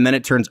 And then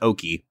it turns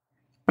oaky.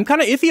 I'm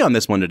kind of iffy on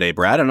this one today,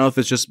 Brad. I don't know if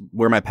it's just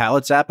where my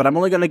palate's at, but I'm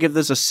only going to give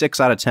this a 6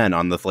 out of 10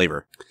 on the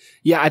flavor.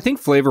 Yeah, I think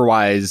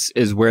flavor-wise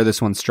is where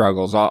this one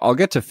struggles. I'll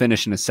get to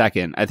finish in a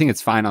second. I think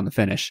it's fine on the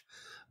finish.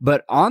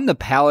 But on the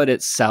palate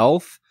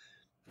itself,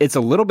 it's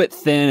a little bit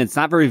thin. It's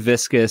not very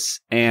viscous.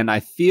 And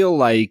I feel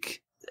like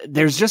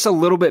there's just a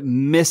little bit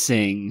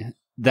missing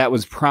that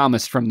was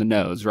promised from the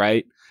nose,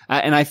 right?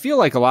 And I feel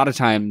like a lot of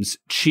times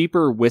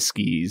cheaper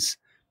whiskeys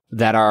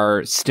that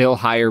are still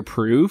higher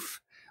proof,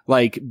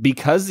 like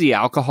because the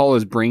alcohol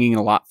is bringing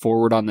a lot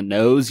forward on the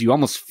nose, you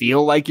almost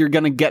feel like you're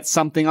going to get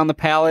something on the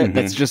palate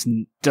that's just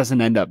doesn't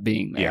end up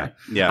being there.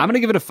 Yeah. I'm going to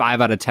give it a 5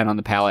 out of 10 on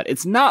the palate.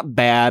 It's not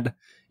bad.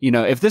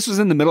 If this was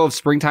in the middle of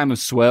springtime of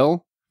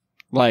swill,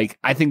 like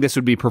I think this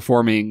would be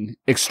performing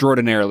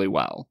extraordinarily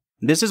well.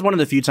 This is one of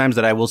the few times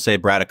that I will say,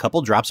 Brad, a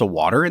couple drops of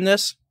water in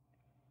this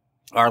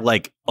are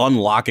like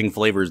unlocking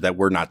flavors that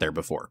were not there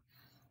before.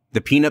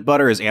 The peanut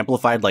butter is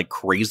amplified like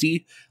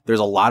crazy. There's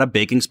a lot of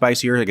baking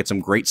spice here. I get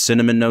some great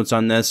cinnamon notes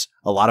on this.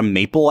 A lot of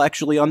maple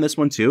actually on this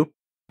one too.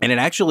 And it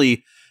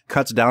actually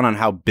cuts down on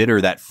how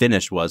bitter that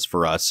finish was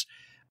for us.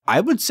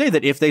 I would say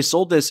that if they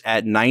sold this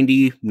at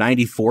 90,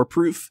 94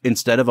 proof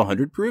instead of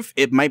 100 proof,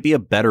 it might be a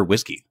better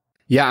whiskey.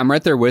 Yeah, I'm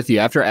right there with you.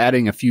 After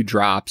adding a few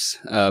drops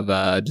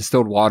of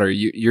distilled water,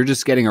 you're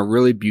just getting a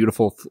really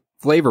beautiful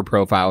flavor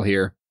profile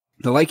here.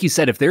 But like you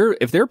said, if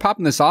they're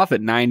popping this off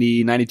at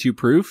 90, 92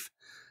 proof,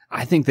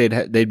 I think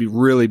they'd be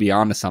really be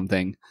onto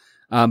something.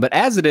 But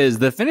as it is,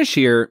 the finish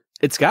here,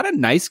 it's got a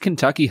nice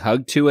Kentucky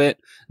hug to it.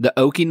 The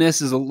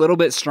oakiness is a little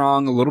bit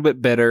strong, a little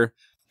bit bitter.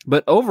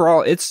 But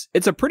overall, it's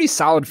a pretty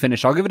solid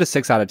finish. I'll give it a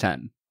 6 out of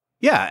 10.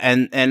 Yeah,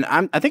 and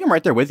I think I'm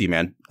right there with you,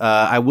 man.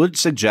 I would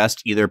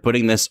suggest either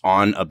putting this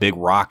on a big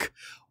rock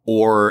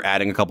or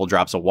adding a couple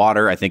drops of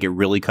water. I think it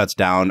really cuts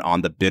down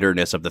on the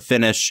bitterness of the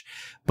finish.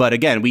 But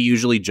again, we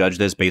usually judge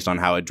this based on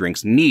how it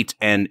drinks neat.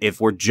 And if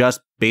we're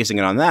just basing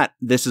it on that,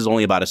 this is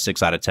only about a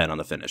 6 out of 10 on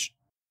the finish.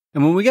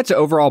 And when we get to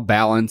overall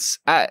balance,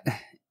 Bob,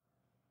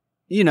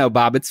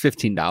 it's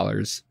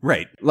 $15.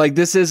 Right. Like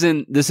this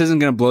isn't going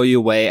to blow you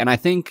away. And I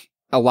think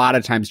a lot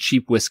of times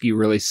cheap whiskey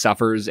really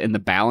suffers in the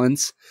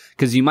balance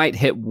because you might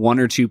hit one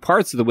or two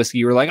parts of the whiskey.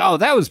 You're like, oh,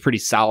 that was pretty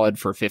solid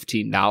for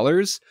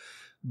 $15.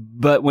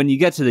 But when you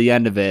get to the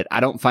end of it, I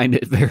don't find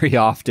it very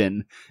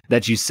often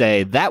that you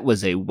say that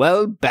was a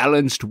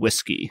well-balanced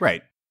whiskey.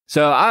 Right.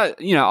 So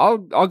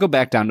I'll go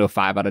back down to a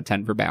 5 out of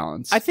 10 for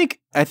balance. I think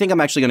I'm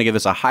actually going to give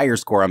this a higher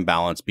score on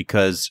balance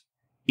because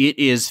it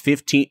is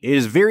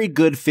very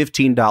good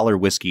 $15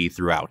 whiskey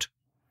throughout.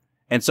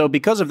 And so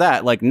because of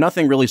that, like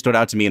nothing really stood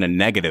out to me in a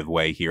negative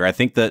way here. I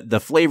think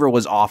the flavor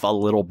was off a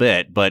little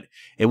bit, but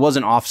it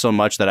wasn't off so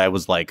much that I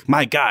was like,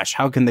 my gosh,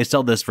 how can they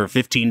sell this for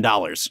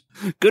 $15?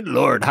 Good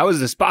Lord, how is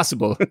this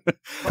possible?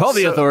 Call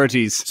the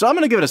authorities. So I'm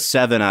going to give it a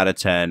 7 out of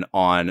 10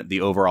 on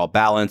the overall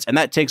balance. And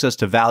that takes us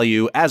to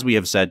value. As we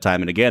have said time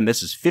and again,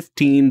 this is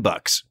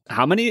 $15.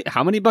 How many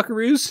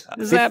buckaroos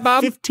is that,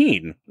 Bob?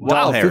 15.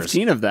 Wow,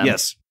 15 of them.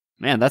 Yes.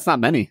 Man, that's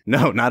not many.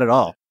 No, not at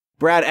all.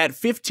 Brad, at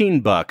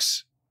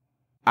 $15,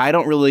 I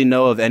don't really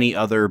know of any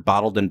other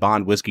bottled in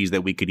bond whiskeys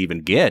that we could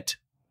even get.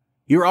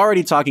 You're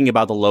already talking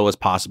about the lowest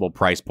possible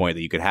price point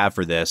that you could have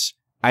for this.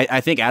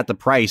 I think at the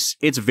price,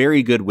 it's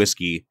very good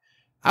whiskey.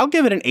 I'll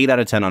give it an 8 out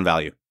of 10 on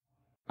value.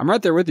 I'm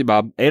right there with you,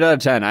 Bob. 8 out of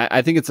 10.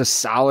 I think it's a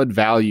solid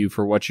value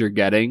for what you're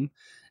getting.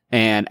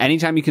 And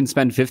anytime you can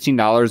spend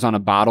 $15 on a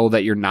bottle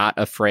that you're not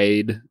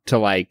afraid to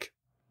like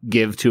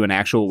give to an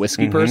actual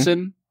whiskey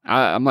person,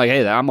 I'm like,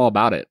 hey, I'm all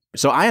about it.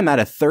 So I am at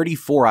a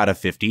 34 out of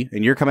 50,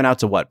 and you're coming out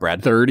to what,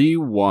 Brad?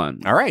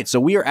 31. All right, so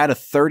we are at a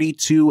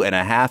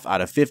 32.5 out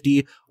of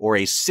 50, or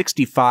a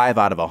 65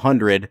 out of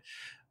 100.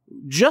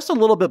 Just a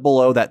little bit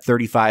below that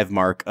 35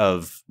 mark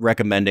of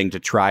recommending to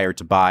try or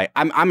to buy.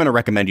 I'm going to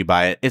recommend you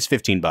buy it. It's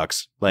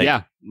 $15.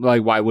 Yeah,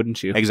 like why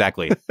wouldn't you?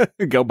 Exactly.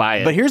 Go buy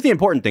it. But here's the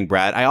important thing,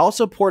 Brad. I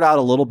also poured out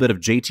a little bit of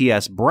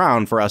JTS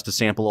Brown for us to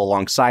sample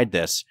alongside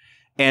this.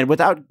 And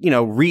without,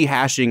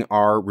 rehashing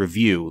our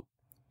review,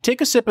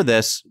 take a sip of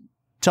this.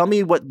 Tell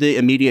me what the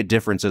immediate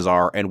differences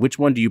are and which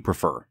one do you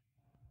prefer?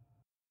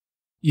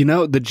 The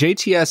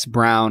JTS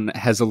Brown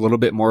has a little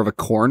bit more of a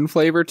corn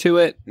flavor to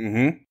it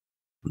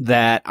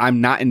that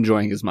I'm not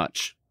enjoying as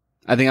much.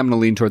 I think I'm going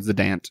to lean towards the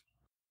Dant.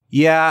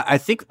 Yeah, I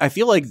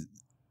feel like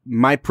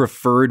my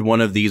preferred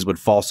one of these would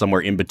fall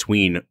somewhere in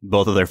between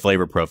both of their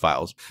flavor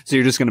profiles. So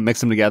you're just going to mix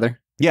them together?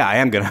 Yeah, I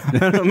am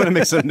I'm gonna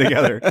mix them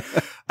together.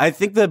 I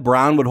think the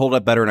Brown would hold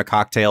up better in a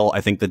cocktail.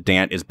 I think the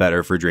Dant is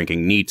better for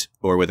drinking neat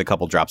or with a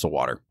couple drops of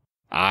water.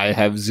 I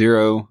have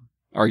zero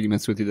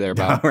arguments with you there,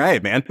 Bob. All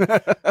right, man.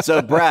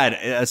 So,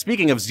 Brad,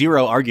 speaking of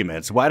zero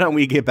arguments, why don't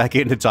we get back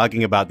into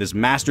talking about this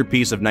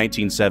masterpiece of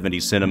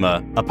 1970s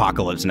cinema,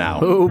 Apocalypse Now?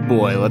 Oh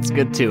boy, let's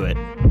get to it.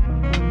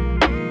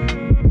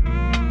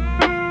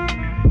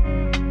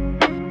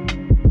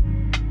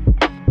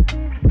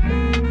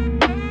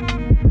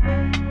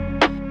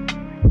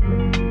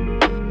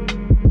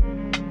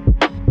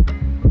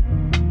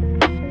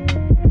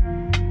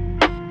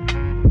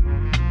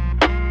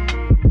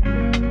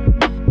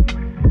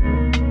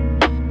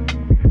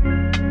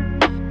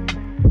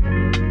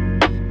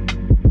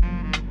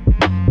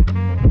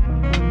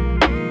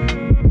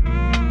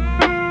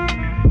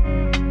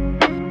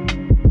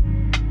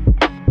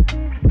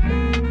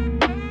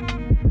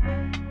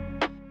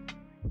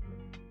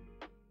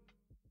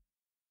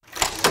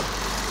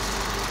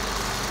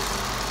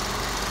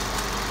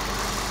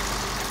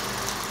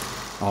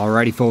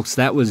 Alrighty, folks,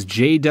 that was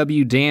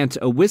JW Dant,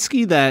 a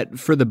whiskey that,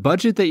 for the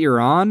budget that you're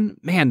on,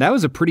 man, that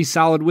was a pretty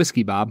solid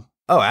whiskey, Bob.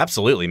 Oh,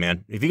 absolutely,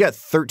 man. If you got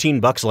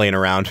 $13 laying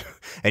around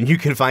and you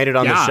can find it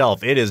on the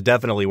shelf, it is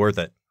definitely worth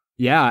it.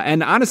 Yeah,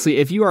 and honestly,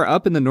 if you are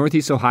up in the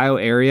Northeast Ohio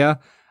area,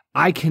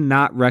 I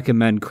cannot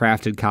recommend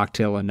Crafted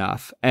Cocktail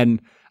enough.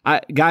 And,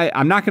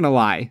 I'm not going to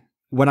lie,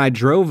 when I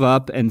drove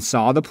up and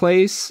saw the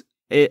place,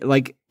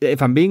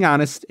 if I'm being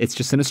honest, it's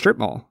just in a strip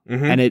mall,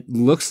 and it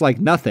looks like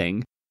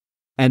nothing.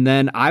 And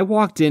then I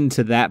walked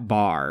into that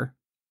bar,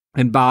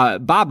 and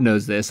Bob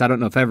knows this. I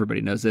don't know if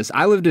everybody knows this.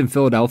 I lived in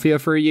Philadelphia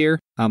for a year,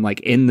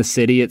 in the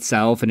city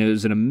itself, and it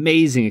was an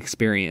amazing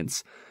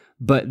experience.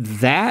 But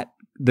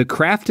the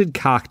Crafted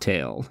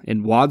Cocktail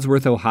in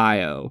Wadsworth,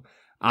 Ohio,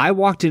 I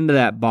walked into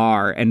that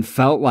bar and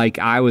felt like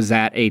I was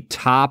at a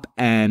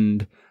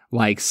top-end,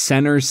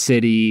 Center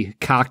City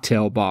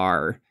cocktail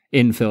bar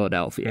in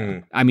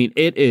Philadelphia. I mean,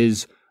 it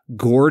is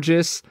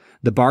gorgeous.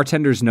 The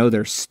bartenders know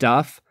their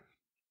stuff.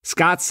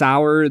 Scott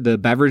Sauer, the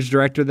beverage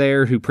director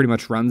there, who pretty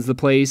much runs the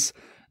place,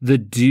 the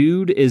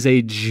dude is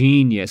a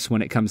genius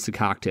when it comes to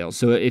cocktails.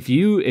 So if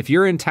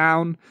you're in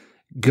town,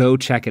 go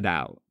check it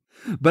out.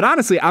 But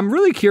honestly, I'm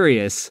really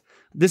curious.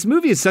 This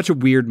movie is such a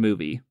weird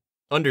movie.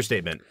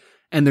 Understatement.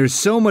 And there's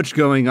so much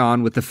going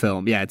on with the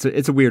film. Yeah,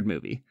 it's a weird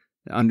movie.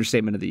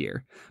 Understatement of the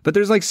year. But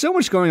there's like so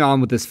much going on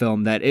with this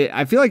film that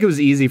I feel like it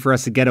was easy for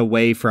us to get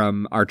away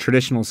from our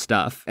traditional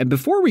stuff. And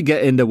before we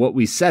get into what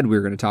we said we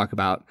were going to talk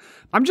about,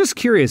 I'm just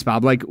curious,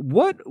 Bob, like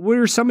what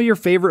were some of your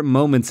favorite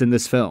moments in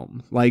this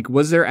film? Like,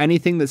 was there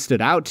anything that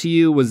stood out to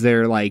you? Was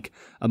there like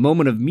a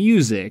moment of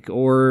music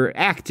or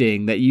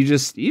acting that you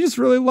just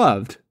really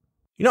loved?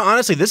 You know,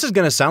 honestly, this is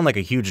going to sound like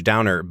a huge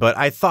downer, but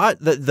I thought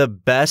that the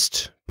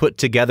best put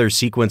together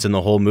sequence in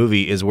the whole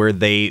movie is where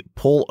they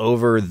pull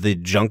over the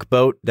junk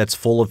boat that's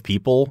full of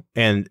people,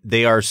 and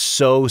they are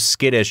so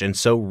skittish and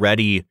so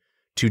ready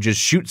to just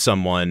shoot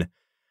someone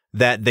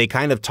that they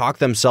kind of talk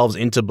themselves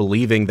into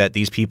believing that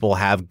these people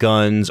have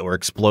guns or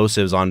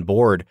explosives on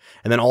board.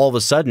 And then all of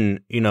a sudden,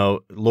 you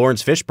know,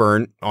 Lawrence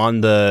Fishburne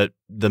on the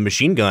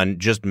machine gun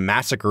just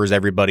massacres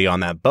everybody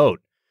on that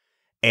boat.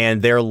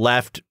 And they're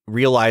left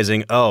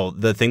realizing, oh,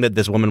 the thing that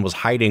this woman was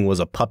hiding was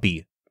a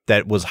puppy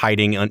that was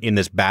hiding in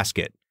this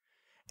basket.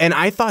 And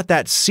I thought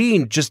that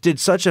scene just did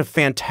such a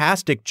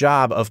fantastic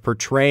job of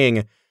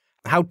portraying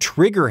how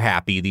trigger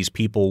happy these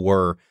people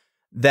were,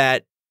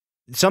 that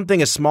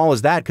something as small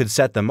as that could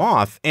set them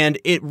off. And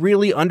it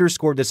really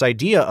underscored this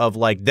idea of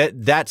like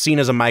that scene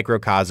as a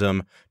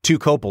microcosm to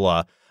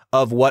Coppola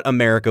of what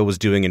America was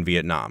doing in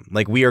Vietnam.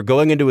 Like, we are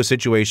going into a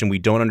situation we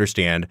don't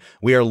understand.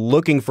 We are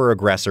looking for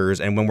aggressors,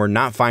 and when we're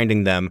not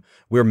finding them,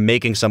 we're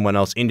making someone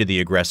else into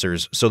the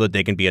aggressors so that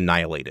they can be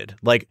annihilated.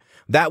 Like,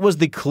 that was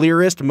the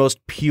clearest,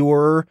 most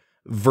pure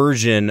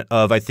version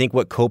of, I think,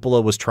 what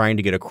Coppola was trying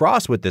to get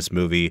across with this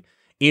movie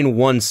in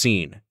one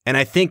scene. And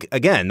I think,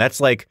 again, that's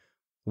like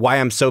why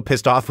I'm so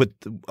pissed off with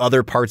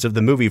other parts of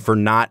the movie for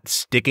not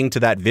sticking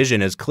to that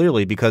vision as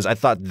clearly, because I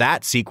thought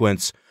that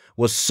sequence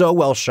was so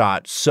well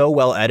shot, so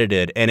well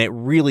edited, and it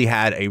really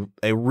had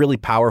a really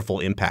powerful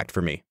impact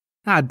for me.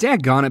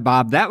 Daggone it,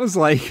 Bob. That was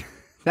like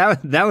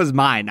that was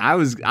mine. I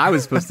was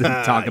supposed to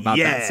talk about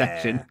that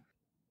section.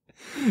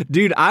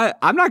 Dude,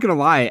 I'm not gonna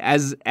lie,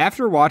 as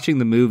after watching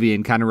the movie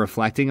and kind of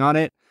reflecting on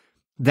it,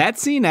 that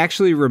scene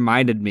actually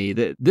reminded me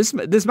that this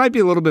might be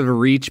a little bit of a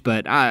reach,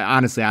 but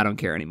honestly, I don't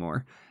care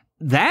anymore.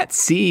 That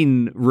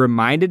scene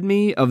reminded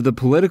me of the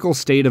political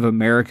state of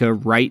America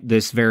right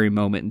this very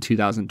moment in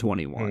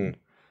 2021.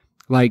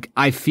 Like,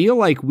 I feel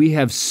like we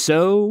have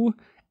so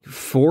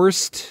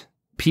forced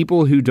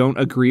people who don't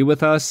agree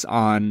with us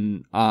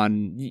on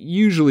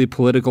usually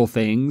political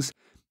things.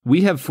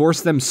 We have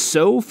forced them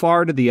so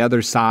far to the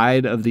other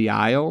side of the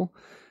aisle.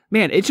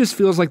 Man, it just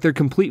feels like they're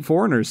complete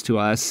foreigners to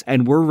us,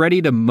 and we're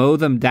ready to mow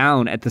them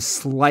down at the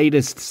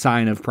slightest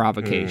sign of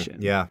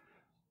provocation. Yeah.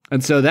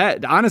 And so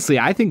that, honestly,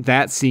 I think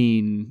that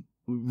scene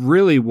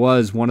really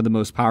was one of the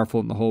most powerful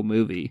in the whole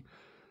movie.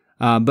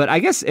 But I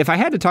guess if I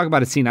had to talk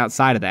about a scene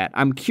outside of that,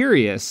 I'm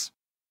curious,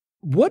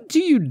 what do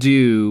you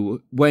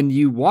do when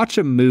you watch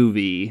a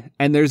movie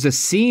and there's a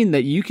scene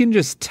that you can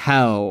just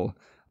tell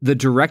the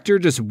director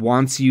just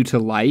wants you to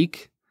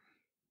like?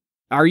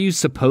 Are you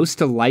supposed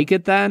to like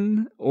it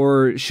then?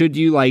 Or should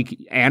you like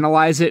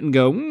analyze it and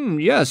go,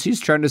 yes, he's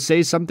trying to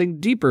say something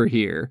deeper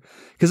here?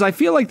 Because I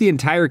feel like the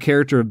entire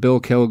character of Bill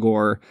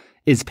Kilgore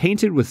is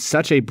painted with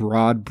such a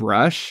broad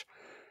brush.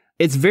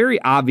 It's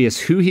very obvious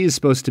who he is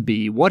supposed to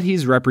be, what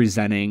he's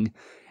representing,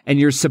 and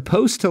you're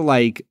supposed to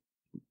like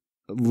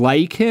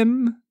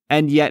him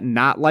and yet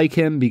not like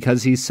him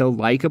because he's so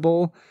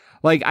likable.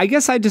 Like, I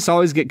guess I just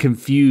always get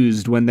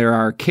confused when there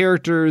are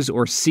characters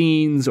or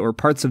scenes or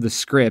parts of the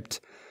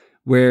script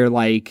where,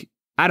 like,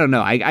 I don't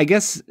know, I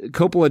guess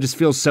Coppola just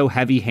feels so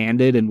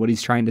heavy-handed in what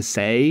he's trying to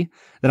say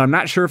that I'm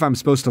not sure if I'm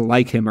supposed to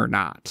like him or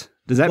not.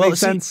 Does that make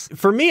sense?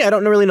 For me, I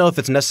don't really know if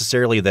it's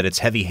necessarily that it's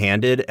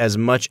heavy-handed as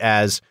much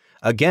as,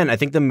 again, I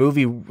think the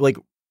movie like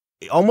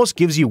almost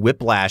gives you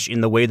whiplash in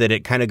the way that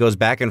it kind of goes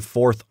back and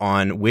forth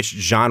on which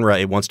genre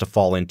it wants to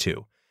fall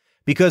into.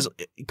 Because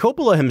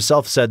Coppola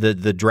himself said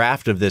that the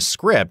draft of this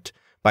script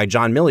by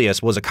John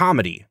Milius was a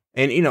comedy.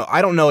 And, you know,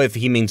 I don't know if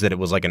he means that it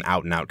was like an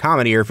out-and-out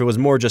comedy or if it was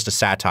more just a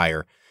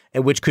satire,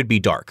 which could be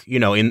dark, you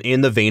know,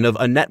 in the vein of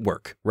a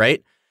Network,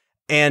 right?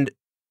 And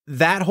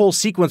that whole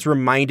sequence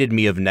reminded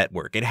me of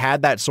Network. It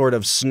had that sort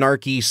of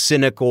snarky,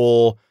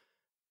 cynical,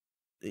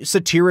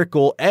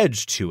 satirical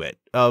edge to it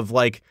of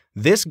like,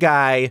 this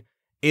guy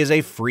is a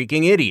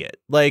freaking idiot.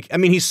 Like, I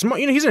mean, he's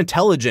smart, you know, he's an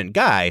intelligent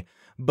guy,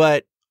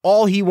 but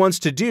all he wants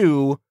to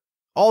do,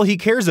 all he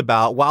cares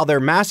about while they're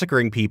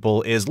massacring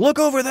people is look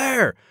over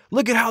there.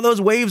 Look at how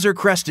those waves are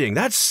cresting.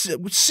 That's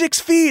 6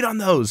 feet on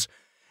those.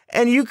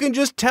 And you can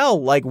just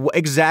tell like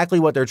exactly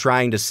what they're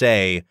trying to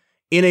say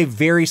in a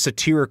very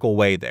satirical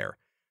way there.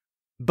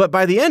 But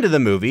by the end of the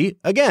movie,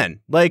 again,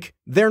 like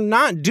they're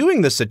not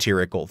doing the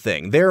satirical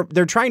thing. They're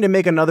trying to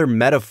make another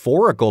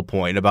metaphorical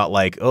point about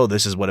like, oh,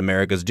 this is what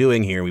America's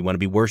doing here. We want to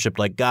be worshipped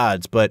like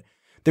gods. But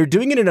they're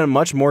doing it in a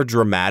much more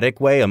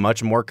dramatic way, a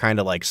much more kind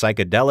of like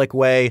psychedelic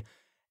way.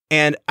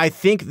 And I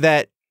think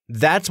that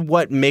that's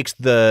what makes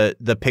the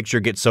picture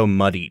get so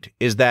muddied,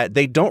 is that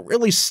they don't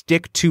really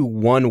stick to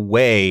one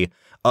way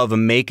of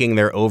making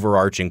their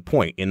overarching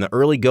point. In the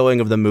early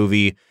going of the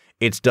movie,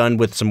 it's done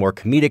with some more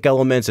comedic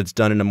elements. It's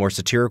done in a more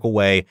satirical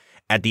way.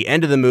 At the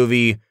end of the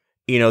movie,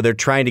 you know, they're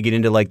trying to get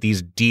into like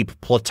these deep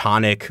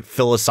platonic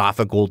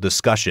philosophical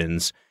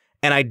discussions.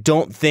 And I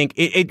don't think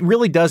it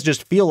really does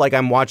just feel like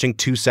I'm watching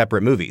two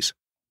separate movies.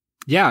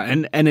 Yeah.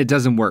 And it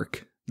doesn't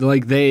work.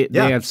 Like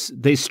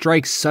they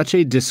strike such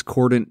a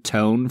discordant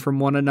tone from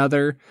one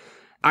another.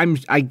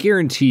 I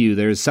guarantee you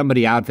there's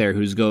somebody out there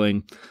who's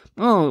going,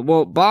 oh,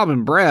 well, Bob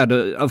and Brad,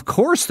 of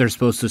course they're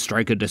supposed to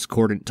strike a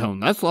discordant tone.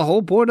 That's the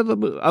whole point of the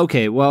movie.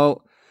 Okay,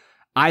 well,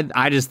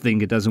 I just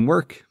think it doesn't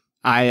work.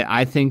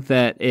 I think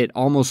that it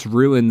almost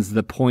ruins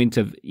the point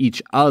of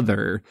each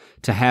other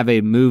to have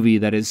a movie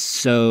that is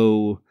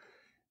so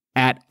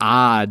at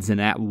odds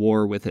and at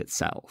war with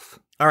itself.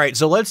 All right,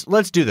 so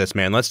let's do this,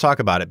 man. Let's talk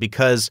about it,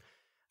 because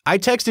I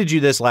texted you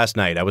this last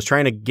night. I was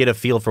trying to get a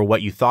feel for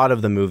what you thought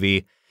of the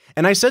movie,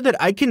 and I said that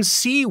I can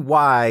see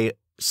why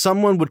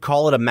someone would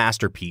call it a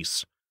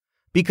masterpiece,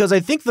 because I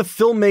think the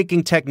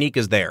filmmaking technique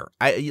is there.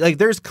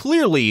 There's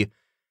clearly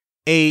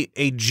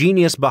a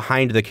genius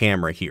behind the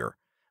camera here.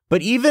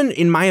 But even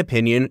in my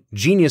opinion,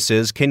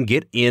 geniuses can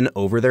get in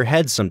over their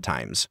heads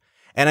sometimes.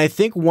 And I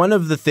think one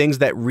of the things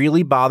that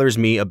really bothers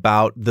me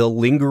about the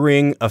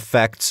lingering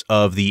effects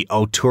of the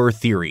auteur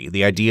theory,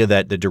 the idea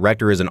that the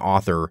director is an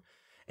author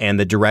and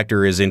the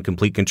director is in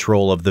complete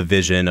control of the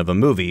vision of a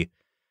movie,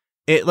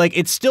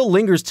 it still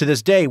lingers to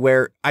this day,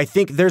 where I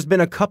think there's been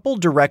a couple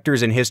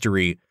directors in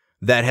history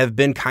that have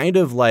been kind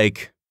of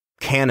like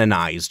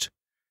canonized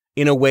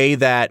in a way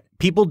that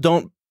people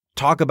don't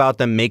talk about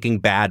them making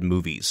bad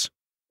movies,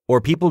 or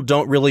people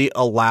don't really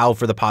allow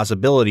for the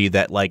possibility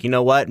that, like, you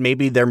know what,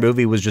 maybe their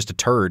movie was just a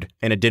turd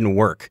and it didn't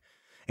work.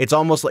 It's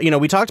almost like, you know,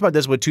 we talked about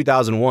this with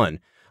 2001.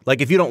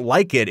 Like, if you don't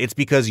like it, it's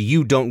because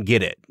you don't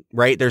get it,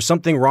 right? There's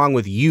something wrong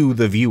with you,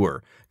 the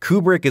viewer.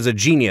 Kubrick is a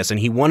genius, and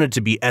he wanted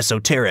to be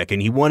esoteric,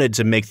 and he wanted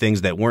to make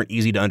things that weren't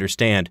easy to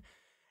understand.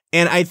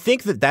 And I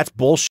think that that's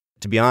bullshit,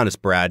 to be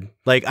honest, Brad.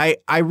 Like,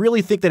 I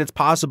really think that it's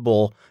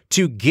possible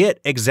to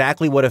get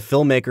exactly what a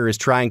filmmaker is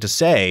trying to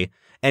say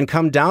and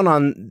come down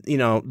on, you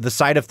know, the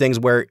side of things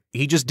where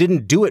he just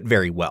didn't do it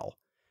very well.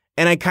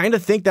 And I kind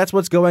of think that's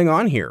what's going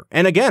on here.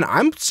 And again,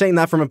 I'm saying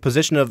that from a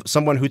position of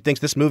someone who thinks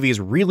this movie is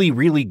really,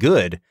 really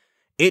good.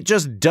 It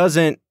just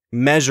doesn't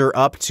measure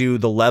up to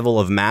the level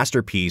of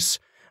masterpiece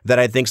that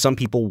I think some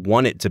people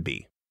want it to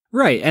be.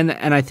 Right. And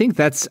I think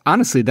that's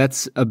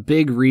a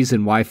big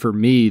reason why, for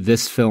me,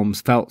 this film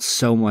felt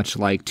so much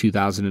like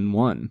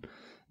 2001.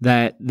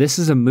 That this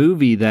is a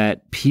movie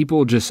that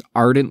people just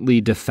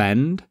ardently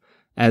defend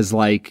as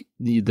like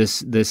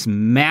this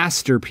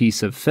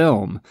masterpiece of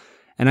film.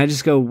 And I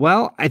just go,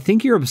 well, I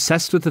think you're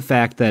obsessed with the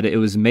fact that it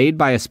was made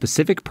by a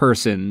specific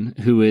person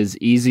who is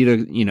easy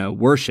to, you know,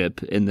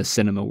 worship in the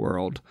cinema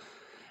world.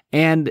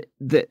 And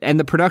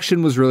the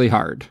production was really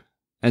hard.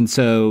 And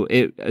so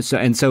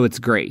it's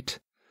great.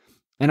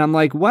 And I'm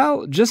like,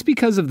 well, just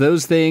because of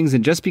those things,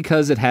 and just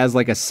because it has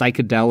like a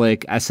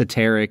psychedelic,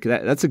 esoteric,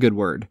 that's a good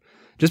word.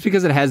 Just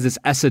because it has this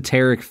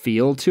esoteric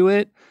feel to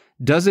it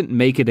doesn't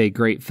make it a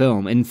great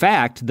film. In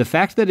fact, the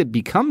fact that it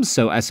becomes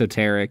so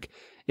esoteric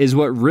is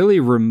what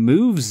really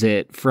removes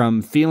it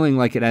from feeling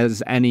like it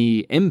has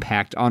any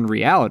impact on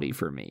reality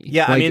for me.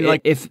 Yeah, like, I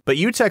mean, but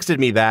you texted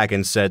me back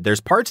and said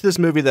there's parts of this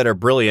movie that are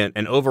brilliant,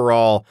 and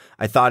overall,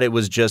 I thought it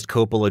was just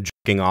Coppola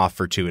jerking off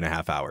for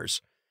 2.5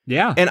 hours.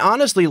 Yeah. And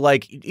honestly,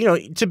 like, you know,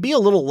 to be a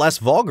little less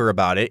vulgar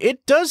about it,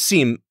 it does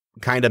seem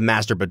kind of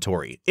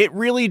masturbatory. It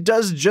really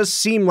does just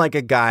seem like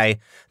a guy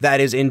that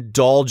is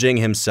indulging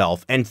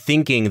himself and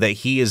thinking that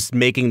he is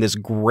making this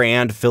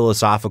grand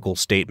philosophical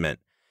statement.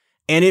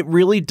 And it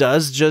really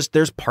does just,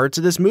 there's parts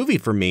of this movie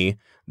for me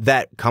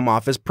that come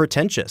off as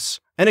pretentious.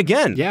 And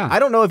again, yeah. I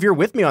don't know if you're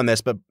with me on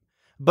this, but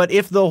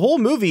if the whole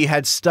movie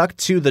had stuck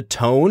to the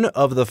tone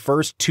of the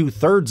first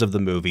 2/3 of the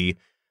movie,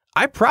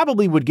 I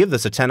probably would give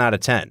this a 10 out of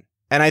 10.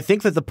 And I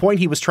think that the point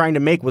he was trying to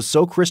make was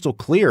so crystal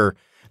clear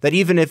that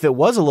even if it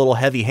was a little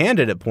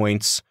heavy-handed at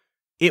points,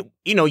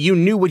 you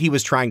knew what he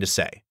was trying to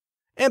say.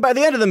 And by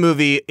the end of the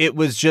movie,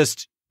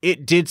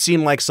 it did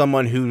seem like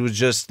someone who was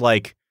just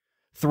like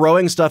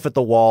throwing stuff at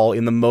the wall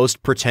in the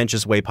most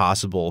pretentious way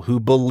possible, who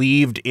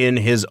believed in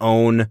his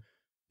own,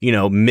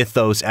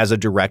 mythos as a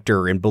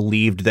director and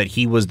believed that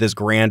he was this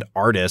grand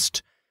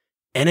artist.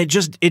 And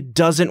it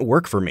doesn't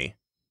work for me.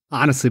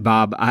 Honestly,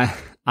 Bob,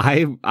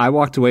 I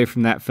walked away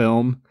from that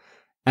film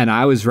and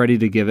I was ready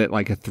to give it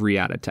like a 3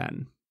 out of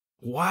 10.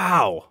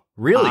 Wow.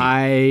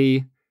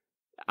 Really?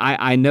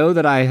 I know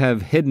that I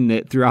have hidden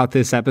it throughout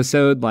this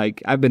episode.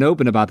 Like, I've been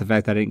open about the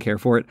fact that I didn't care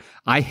for it.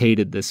 I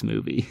hated this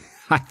movie.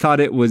 I thought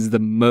it was the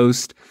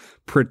most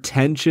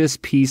pretentious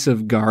piece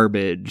of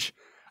garbage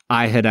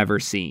I had ever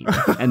seen.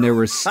 And there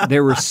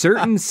were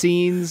certain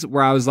scenes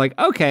where I was like,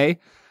 okay,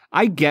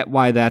 I get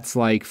why that's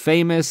like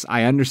famous.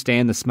 I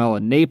understand the smell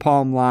of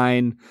napalm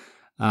line.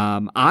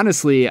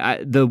 Honestly,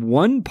 the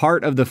one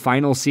part of the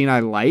final scene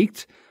I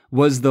liked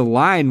was the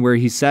line where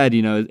he said,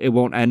 you know, it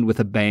won't end with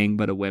a bang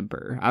but a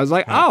whimper. I was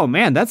like, oh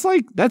man,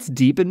 that's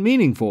deep and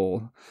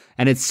meaningful.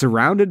 And it's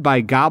surrounded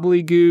by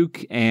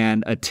gobbledygook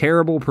and a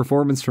terrible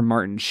performance from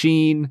Martin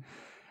Sheen.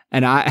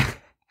 And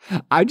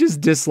I just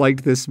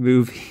disliked this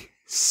movie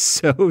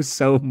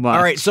so much.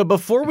 All right, so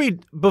before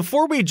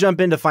we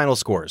jump into final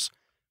scores,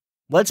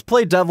 let's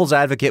play devil's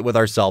advocate with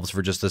ourselves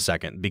for just a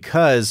second,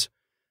 because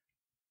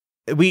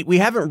we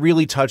haven't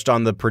really touched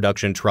on the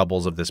production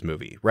troubles of this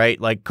movie, right?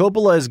 Like,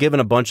 Coppola is given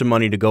a bunch of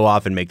money to go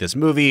off and make this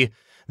movie.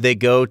 They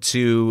go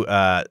to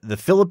the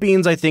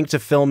Philippines, I think, to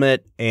film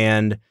it.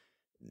 And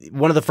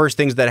one of the first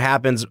things that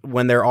happens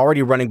when they're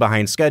already running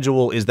behind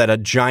schedule is that a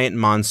giant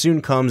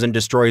monsoon comes and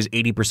destroys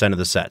 80% of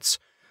the sets.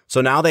 So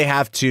now they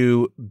have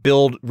to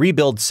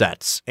rebuild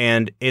sets,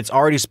 and it's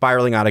already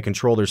spiraling out of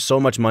control. There's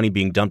so much money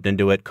being dumped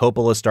into it.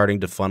 Coppola's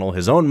starting to funnel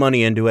his own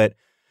money into it.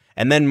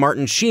 And then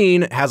Martin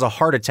Sheen has a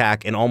heart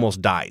attack and almost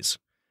dies.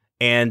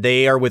 And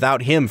they are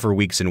without him for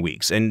weeks and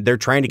weeks. And they're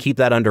trying to keep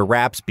that under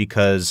wraps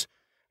because,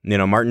 you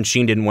know, Martin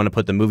Sheen didn't want to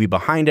put the movie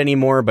behind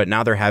anymore, but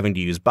now they're having to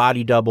use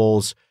body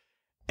doubles.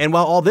 And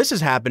while all this is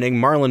happening,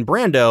 Marlon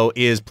Brando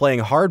is playing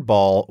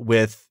hardball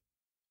with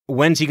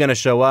when's he going to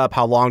show up?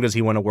 How long does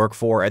he want to work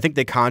for? I think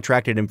they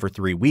contracted him for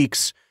 3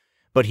 weeks,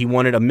 but he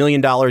wanted $1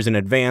 million in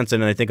advance.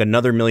 And I think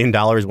another $1 million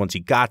once he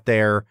got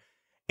there.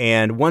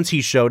 And once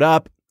he showed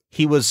up,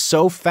 he was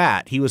so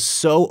fat, he was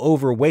so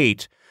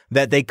overweight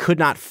that they could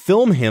not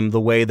film him the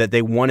way that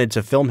they wanted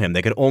to film him.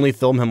 They could only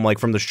film him like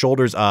from the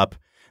shoulders up.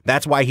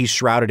 That's why he's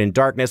shrouded in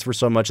darkness for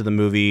so much of the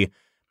movie.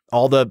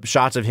 All the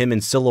shots of him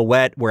in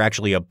silhouette were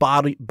actually a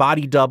body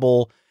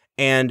double.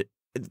 And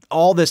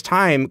all this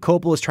time,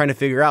 Coppola is trying to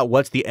figure out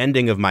what's the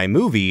ending of my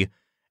movie.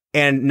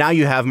 And now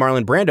you have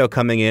Marlon Brando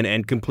coming in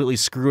and completely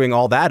screwing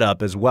all that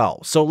up as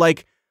well. So,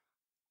 like,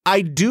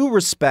 I do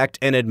respect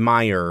and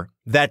admire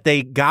that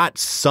they got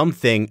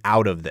something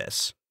out of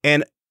this.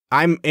 And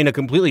I'm in a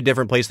completely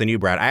different place than you,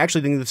 Brad. I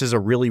actually think this is a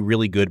really,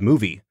 really good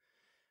movie.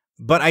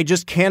 But I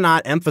just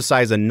cannot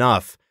emphasize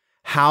enough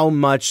how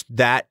much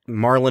that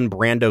Marlon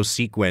Brando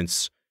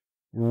sequence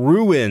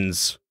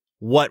ruins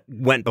what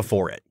went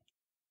before it.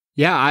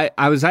 Yeah,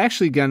 I was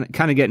actually kind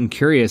of getting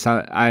curious.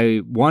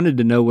 I wanted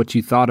to know what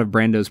you thought of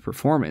Brando's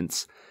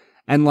performance.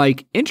 And,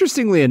 like,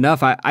 interestingly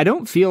enough, I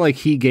don't feel like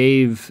he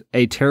gave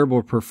a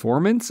terrible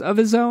performance of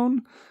his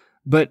own,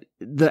 but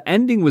the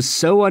ending was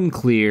so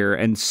unclear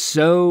and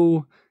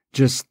so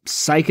just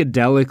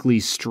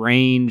psychedelically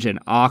strange and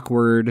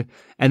awkward.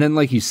 And then,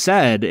 like you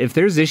said, if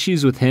there's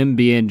issues with him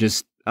being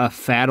just a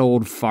fat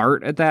old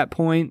fart at that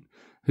point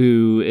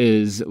who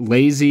is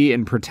lazy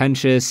and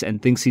pretentious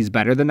and thinks he's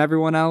better than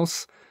everyone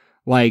else,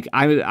 like,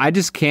 I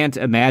just can't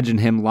imagine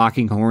him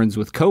locking horns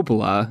with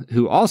Coppola,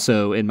 who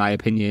also, in my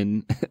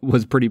opinion,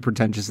 was pretty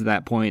pretentious at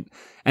that point,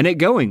 and it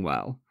going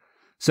well.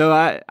 So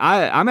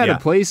I'm at a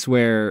place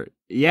where,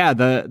 yeah,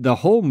 the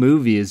whole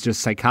movie is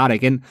just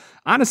psychotic. And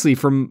honestly,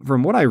 from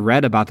what I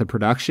read about the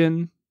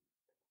production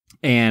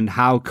and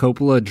how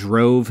Coppola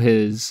drove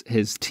his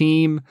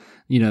team,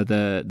 you know,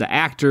 the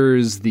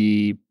actors,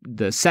 the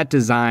set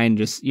design,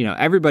 just, you know,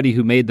 everybody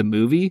who made the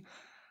movie,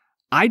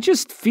 I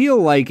just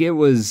feel like it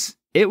was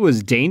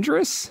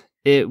dangerous.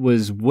 It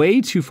was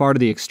way too far to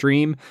the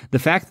extreme. The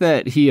fact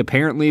that he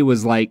apparently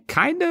was, like,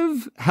 kind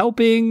of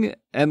helping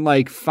and,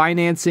 like,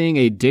 financing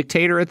a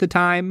dictator at the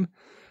time,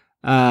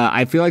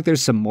 I feel like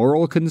there's some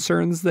moral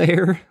concerns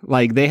there.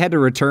 Like, they had to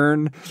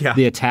return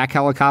the attack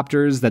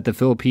helicopters that the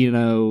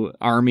Filipino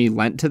army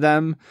lent to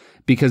them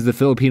because the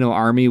Filipino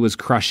army was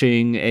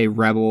crushing a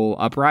rebel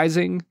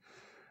uprising.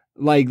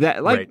 Like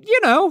that, like, right. You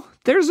know,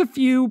 there's a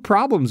few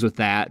problems with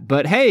that,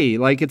 but hey,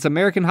 like, it's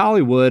American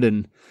Hollywood,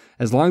 and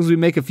as long as we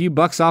make a few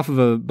bucks off of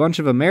a bunch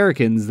of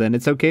Americans, then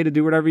it's okay to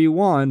do whatever you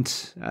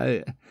want.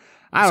 I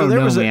don't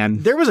know, man.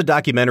 There was a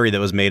documentary that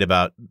was made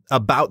about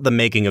the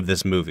making of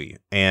this movie,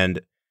 and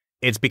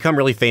it's become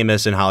really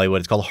famous in Hollywood.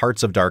 It's called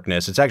Hearts of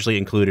Darkness. It's actually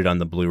included on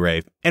the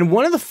Blu-ray. And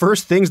one of the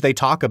first things they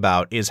talk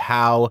about is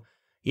how,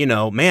 you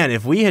know, man,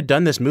 if we had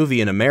done this movie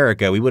in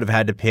America, we would have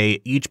had to pay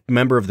each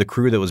member of the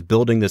crew that was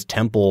building this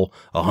temple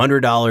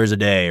 $100 a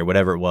day or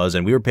whatever it was,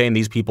 and we were paying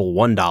these people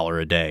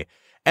 $1 a day.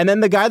 And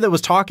then the guy that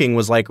was talking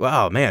was like,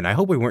 oh, man, I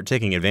hope we weren't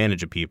taking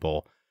advantage of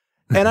people.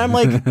 And I'm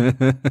like,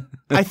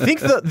 I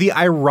think the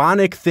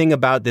ironic thing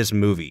about this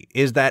movie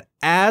is that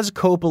as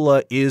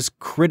Coppola is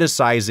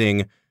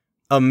criticizing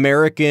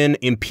American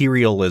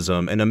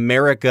imperialism and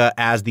America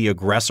as the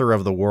aggressor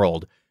of the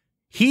world,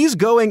 he's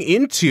going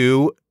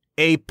into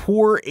a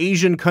poor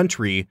Asian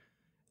country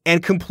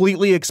and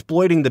completely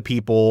exploiting the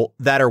people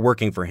that are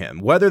working for him,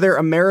 whether they're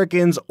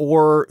Americans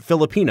or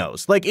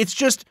Filipinos. Like, it's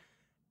just,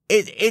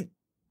 it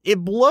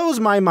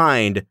blows my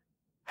mind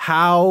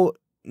how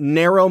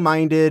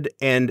narrow-minded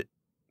and,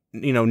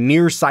 you know,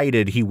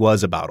 nearsighted he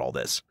was about all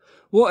this.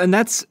 Well, and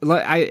that's,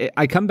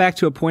 I come back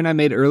to a point I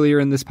made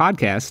earlier in this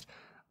podcast.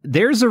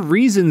 There's a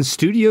reason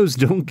studios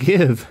don't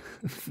give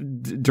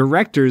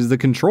directors the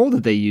control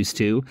that they used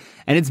to,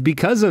 and it's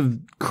because of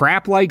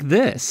crap like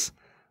this.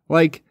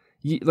 Like,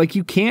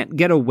 you can't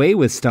get away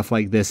with stuff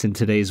like this in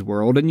today's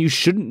world, and you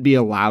shouldn't be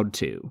allowed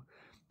to.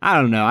 I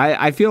don't know.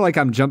 I feel like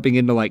I'm jumping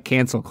into like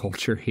cancel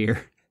culture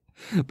here,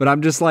 but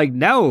I'm just like,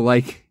 no,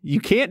 like you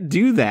can't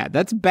do that.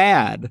 That's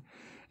bad.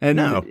 And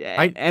No,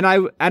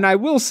 I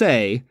will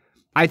say,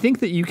 I think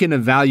that you can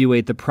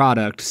evaluate the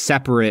product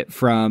separate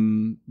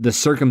from the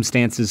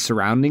circumstances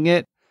surrounding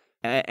it.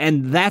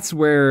 And that's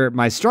where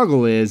my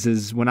struggle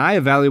is when I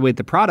evaluate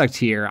the product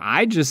here,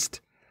 I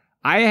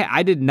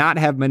did not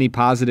have many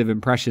positive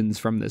impressions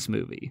from this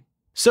movie.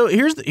 So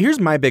here's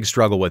my big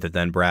struggle with it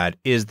then, Brad,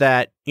 is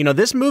that,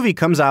 this movie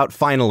comes out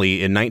finally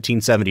in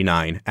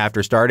 1979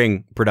 after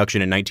starting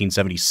production in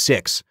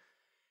 1976.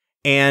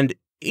 And,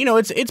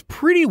 it's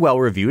pretty well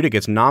reviewed. It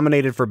gets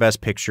nominated for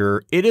Best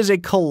Picture. It is a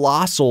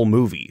colossal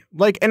movie.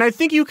 And I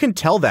think you can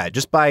tell that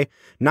just by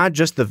not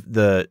just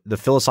the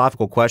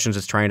philosophical questions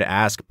it's trying to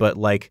ask, but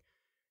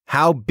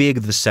how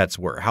big the sets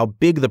were, how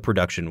big the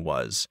production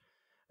was,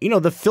 the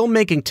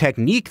filmmaking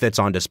technique that's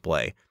on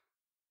display.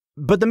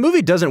 But the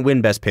movie doesn't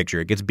win Best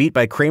Picture. It gets beat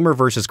by Kramer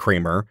versus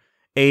Kramer,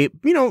 a,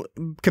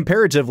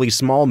 comparatively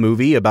small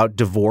movie about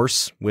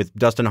divorce with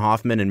Dustin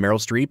Hoffman and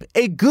Meryl Streep,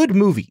 a good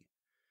movie.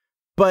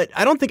 But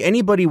I don't think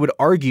anybody would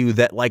argue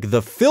that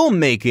the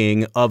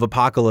filmmaking of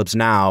Apocalypse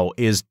Now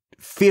is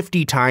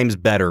 50 times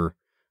better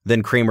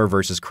than Kramer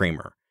versus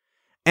Kramer.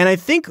 And I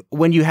think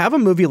when you have a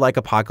movie like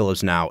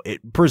Apocalypse Now,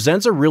 it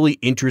presents a really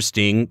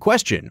interesting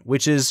question,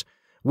 which is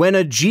when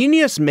a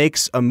genius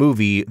makes a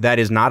movie that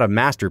is not a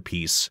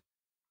masterpiece,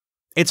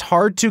 it's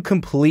hard to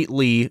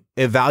completely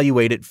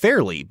evaluate it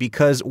fairly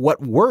because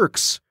what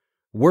works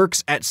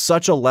at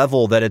such a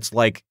level that it's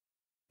it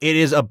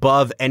is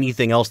above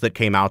anything else that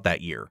came out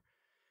that year.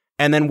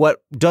 And then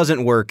what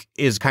doesn't work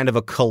is kind of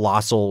a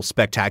colossal,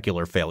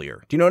 spectacular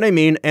failure. Do you know what I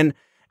mean? And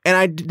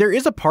there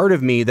is a part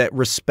of me that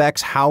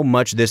respects how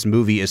much this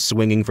movie is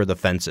swinging for the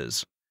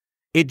fences.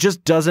 It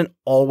just doesn't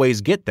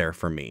always get there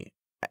for me.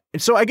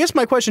 So I guess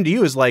my question to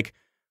you is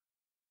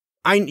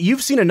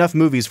you've seen enough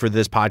movies for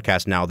this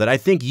podcast now that I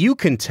think you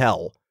can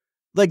tell,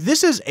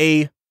 this is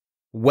a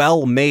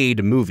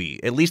well-made movie.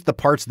 At least the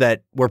parts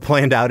that were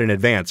planned out in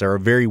advance are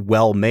very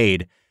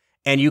well-made.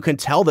 And you can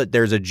tell that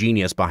there's a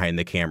genius behind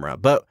the camera.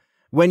 But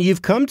when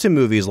you've come to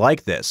movies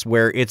like this,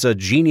 where it's a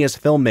genius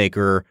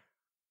filmmaker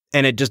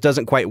and it just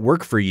doesn't quite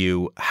work for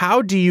you,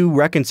 how do you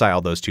reconcile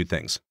those two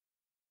things?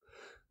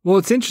 Well,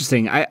 it's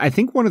interesting. I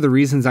think one of the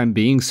reasons I'm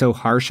being so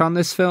harsh on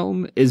this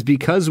film is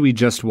because we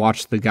just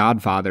watched The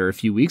Godfather a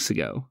few weeks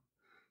ago.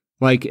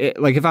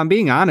 If I'm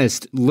being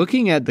honest,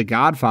 looking at The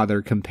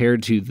Godfather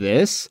compared to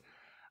this,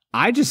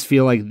 I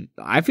feel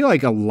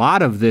like a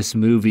lot of this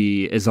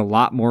movie is a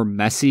lot more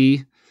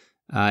messy,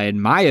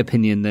 in my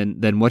opinion,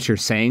 than what you're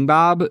saying,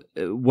 Bob,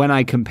 when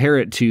I compare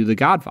it to The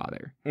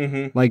Godfather.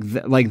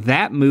 Mm-hmm.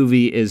 That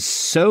movie is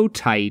so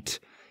tight.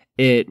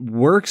 It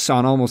works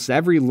on almost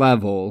every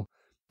level.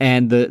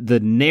 And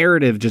the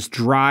narrative just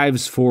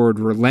drives forward,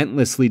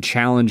 relentlessly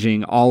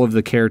challenging all of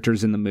the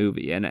characters in the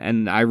movie.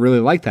 And I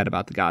really like that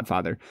about The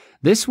Godfather.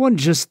 This one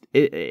just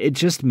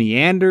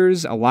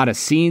meanders. A lot of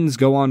scenes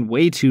go on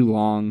way too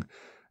long.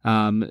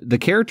 The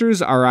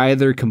characters are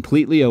either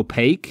completely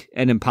opaque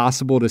and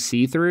impossible to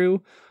see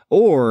through,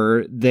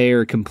 or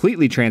they're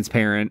completely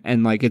transparent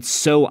and it's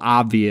so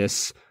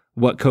obvious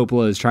what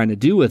Coppola is trying to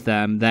do with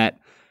them that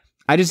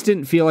I just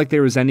didn't feel like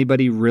there was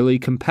anybody really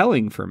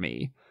compelling for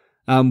me.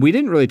 We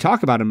didn't really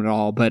talk about him at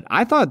all, but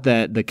I thought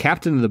that the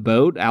captain of the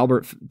boat,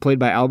 played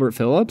by Albert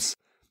Phillips,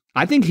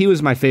 I think he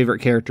was my favorite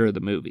character of the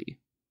movie.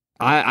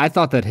 I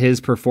thought that his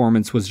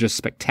performance was just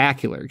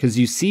spectacular because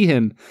you see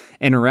him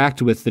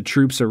interact with the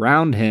troops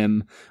around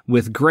him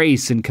with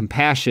grace and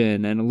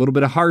compassion and a little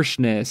bit of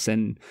harshness,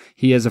 and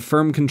he has a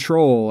firm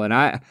control, and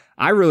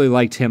I really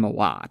liked him a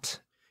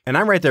lot. And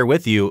I'm right there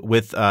with you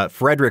with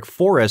Frederick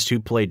Forrest, who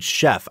played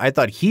Chef. I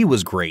thought he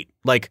was great,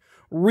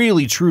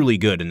 really, truly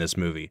good in this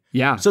movie.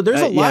 Yeah. So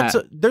there's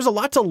a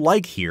lot to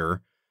like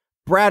here.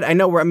 Brad, I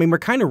know we're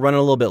kind of running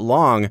a little bit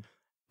long.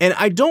 And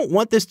I don't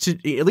want this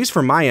to, at least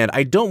from my end,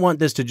 I don't want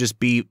this to just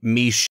be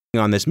me shitting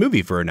on this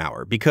movie for an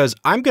hour, because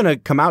I'm going to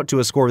come out to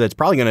a score that's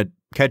probably going to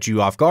catch you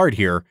off guard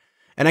here.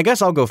 And I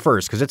guess I'll go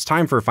first because it's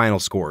time for final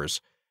scores.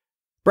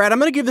 Brad, I'm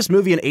going to give this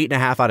movie an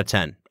 8.5 out of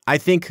 10. I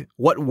think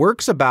what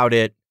works about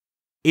it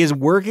is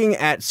working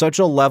at such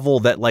a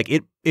level that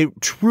it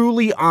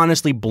truly,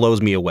 honestly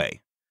blows me away.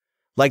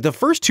 The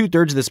first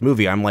 2/3 of this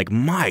movie, I'm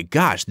my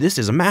gosh, this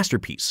is a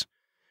masterpiece.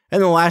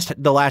 And the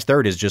last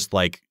third is just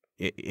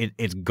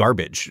it's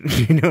garbage.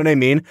 You know what I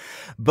mean?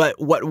 But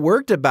what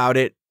worked about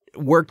it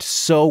worked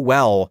so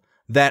well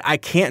that I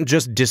can't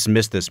just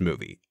dismiss this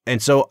movie.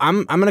 And so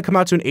I'm going to come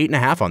out to an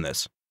 8.5 on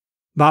this.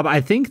 Bob,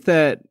 I think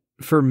that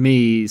for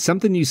me,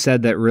 something you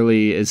said that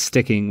really is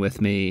sticking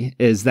with me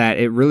is that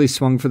it really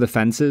swung for the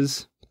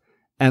fences.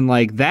 And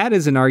that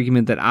is an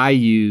argument that I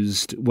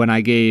used when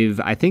I gave,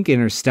 I think,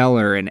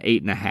 Interstellar an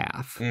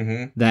 8.5.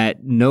 Mm-hmm.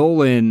 That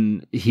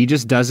Nolan, he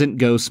just doesn't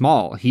go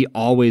small. He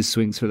always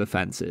swings for the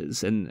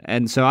fences.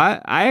 And so I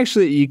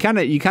actually, you kind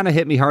of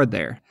hit me hard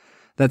there.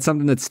 That's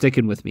something that's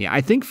sticking with me.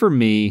 I think for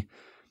me,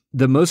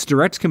 the most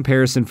direct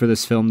comparison for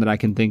this film that I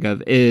can think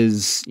of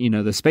is,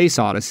 the Space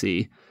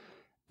Odyssey.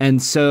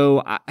 And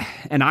so,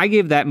 I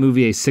gave that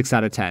movie a 6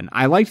 out of 10.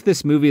 I liked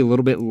this movie a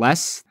little bit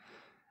less.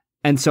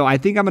 And so I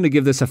think I'm going to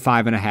give this a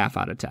 5.5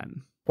 out of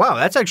 10. Wow,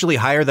 that's actually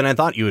higher than I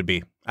thought you would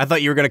be. I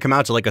thought you were going to come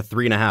out to like a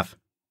 3.5.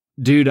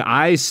 Dude,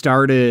 I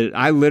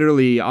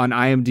literally on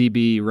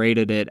IMDb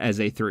rated it as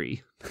a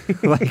 3.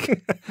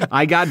 Like,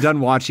 I got done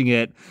watching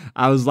it.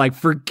 I was like,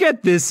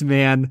 forget this,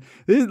 man.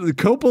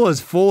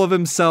 Coppola's full of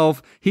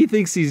himself. He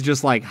thinks he's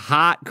just like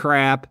hot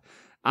crap.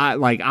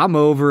 I'm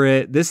over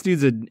it. This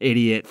dude's an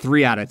idiot.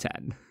 3 out of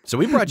 10. So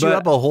we brought you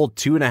up a whole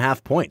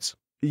 2.5 points.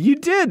 You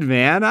did,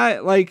 man.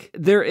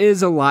 There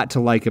is a lot to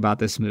like about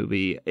this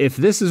movie. If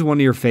this is one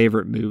of your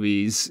favorite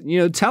movies,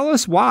 tell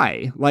us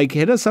why. Like,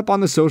 hit us up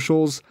on the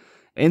socials,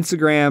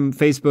 Instagram,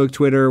 Facebook,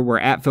 Twitter. We're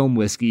at Film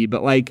Whiskey.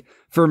 But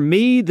for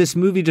me, this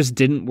movie just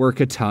didn't work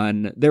a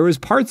ton. There was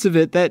parts of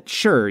it that,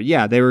 sure,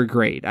 yeah, they were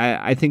great.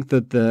 I think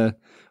that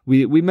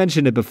we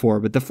mentioned it before,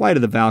 but the Flight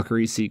of the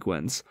Valkyrie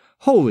sequence,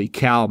 holy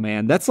cow,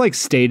 man, that's like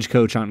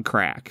Stagecoach on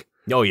crack.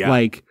 Oh,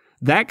 yeah.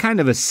 That kind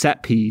of a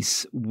set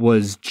piece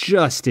was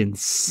just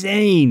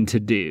insane to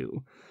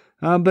do.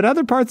 But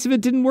other parts of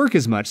it didn't work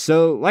as much.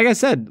 So, like I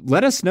said,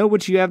 let us know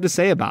what you have to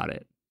say about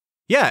it.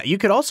 Yeah, you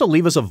could also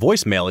leave us a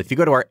voicemail if you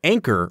go to our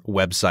Anchor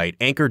website,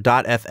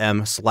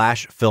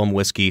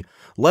 anchor.fm/filmwhiskey.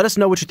 Let us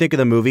know what you think of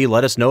the movie.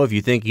 Let us know if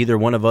you think either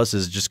one of us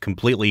is just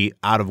completely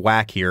out of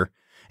whack here,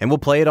 and we'll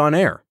play it on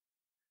air.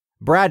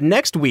 Brad,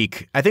 next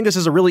week, I think this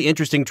is a really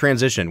interesting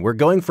transition. We're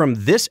going from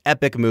this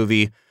epic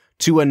movie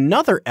to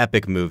another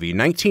epic movie,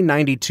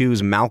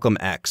 1992's Malcolm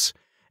X.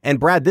 And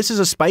Brad, this is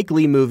a Spike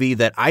Lee movie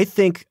that I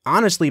think,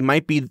 honestly,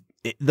 might be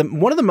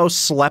one of the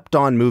most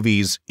slept-on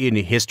movies in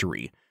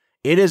history.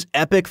 It is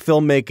epic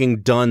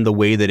filmmaking done the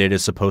way that it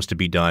is supposed to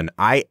be done.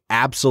 I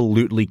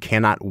absolutely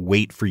cannot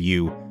wait for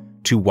you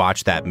to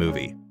watch that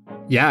movie.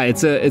 Yeah,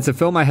 it's a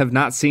film I have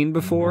not seen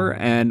before,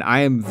 and I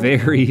am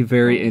very,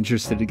 very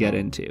interested to get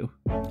into.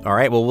 All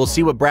right, well, we'll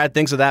see what Brad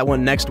thinks of that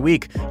one next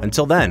week.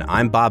 Until then,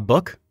 I'm Bob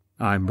Book.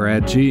 I'm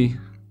Brad G.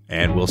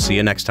 And we'll see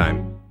you next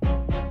time.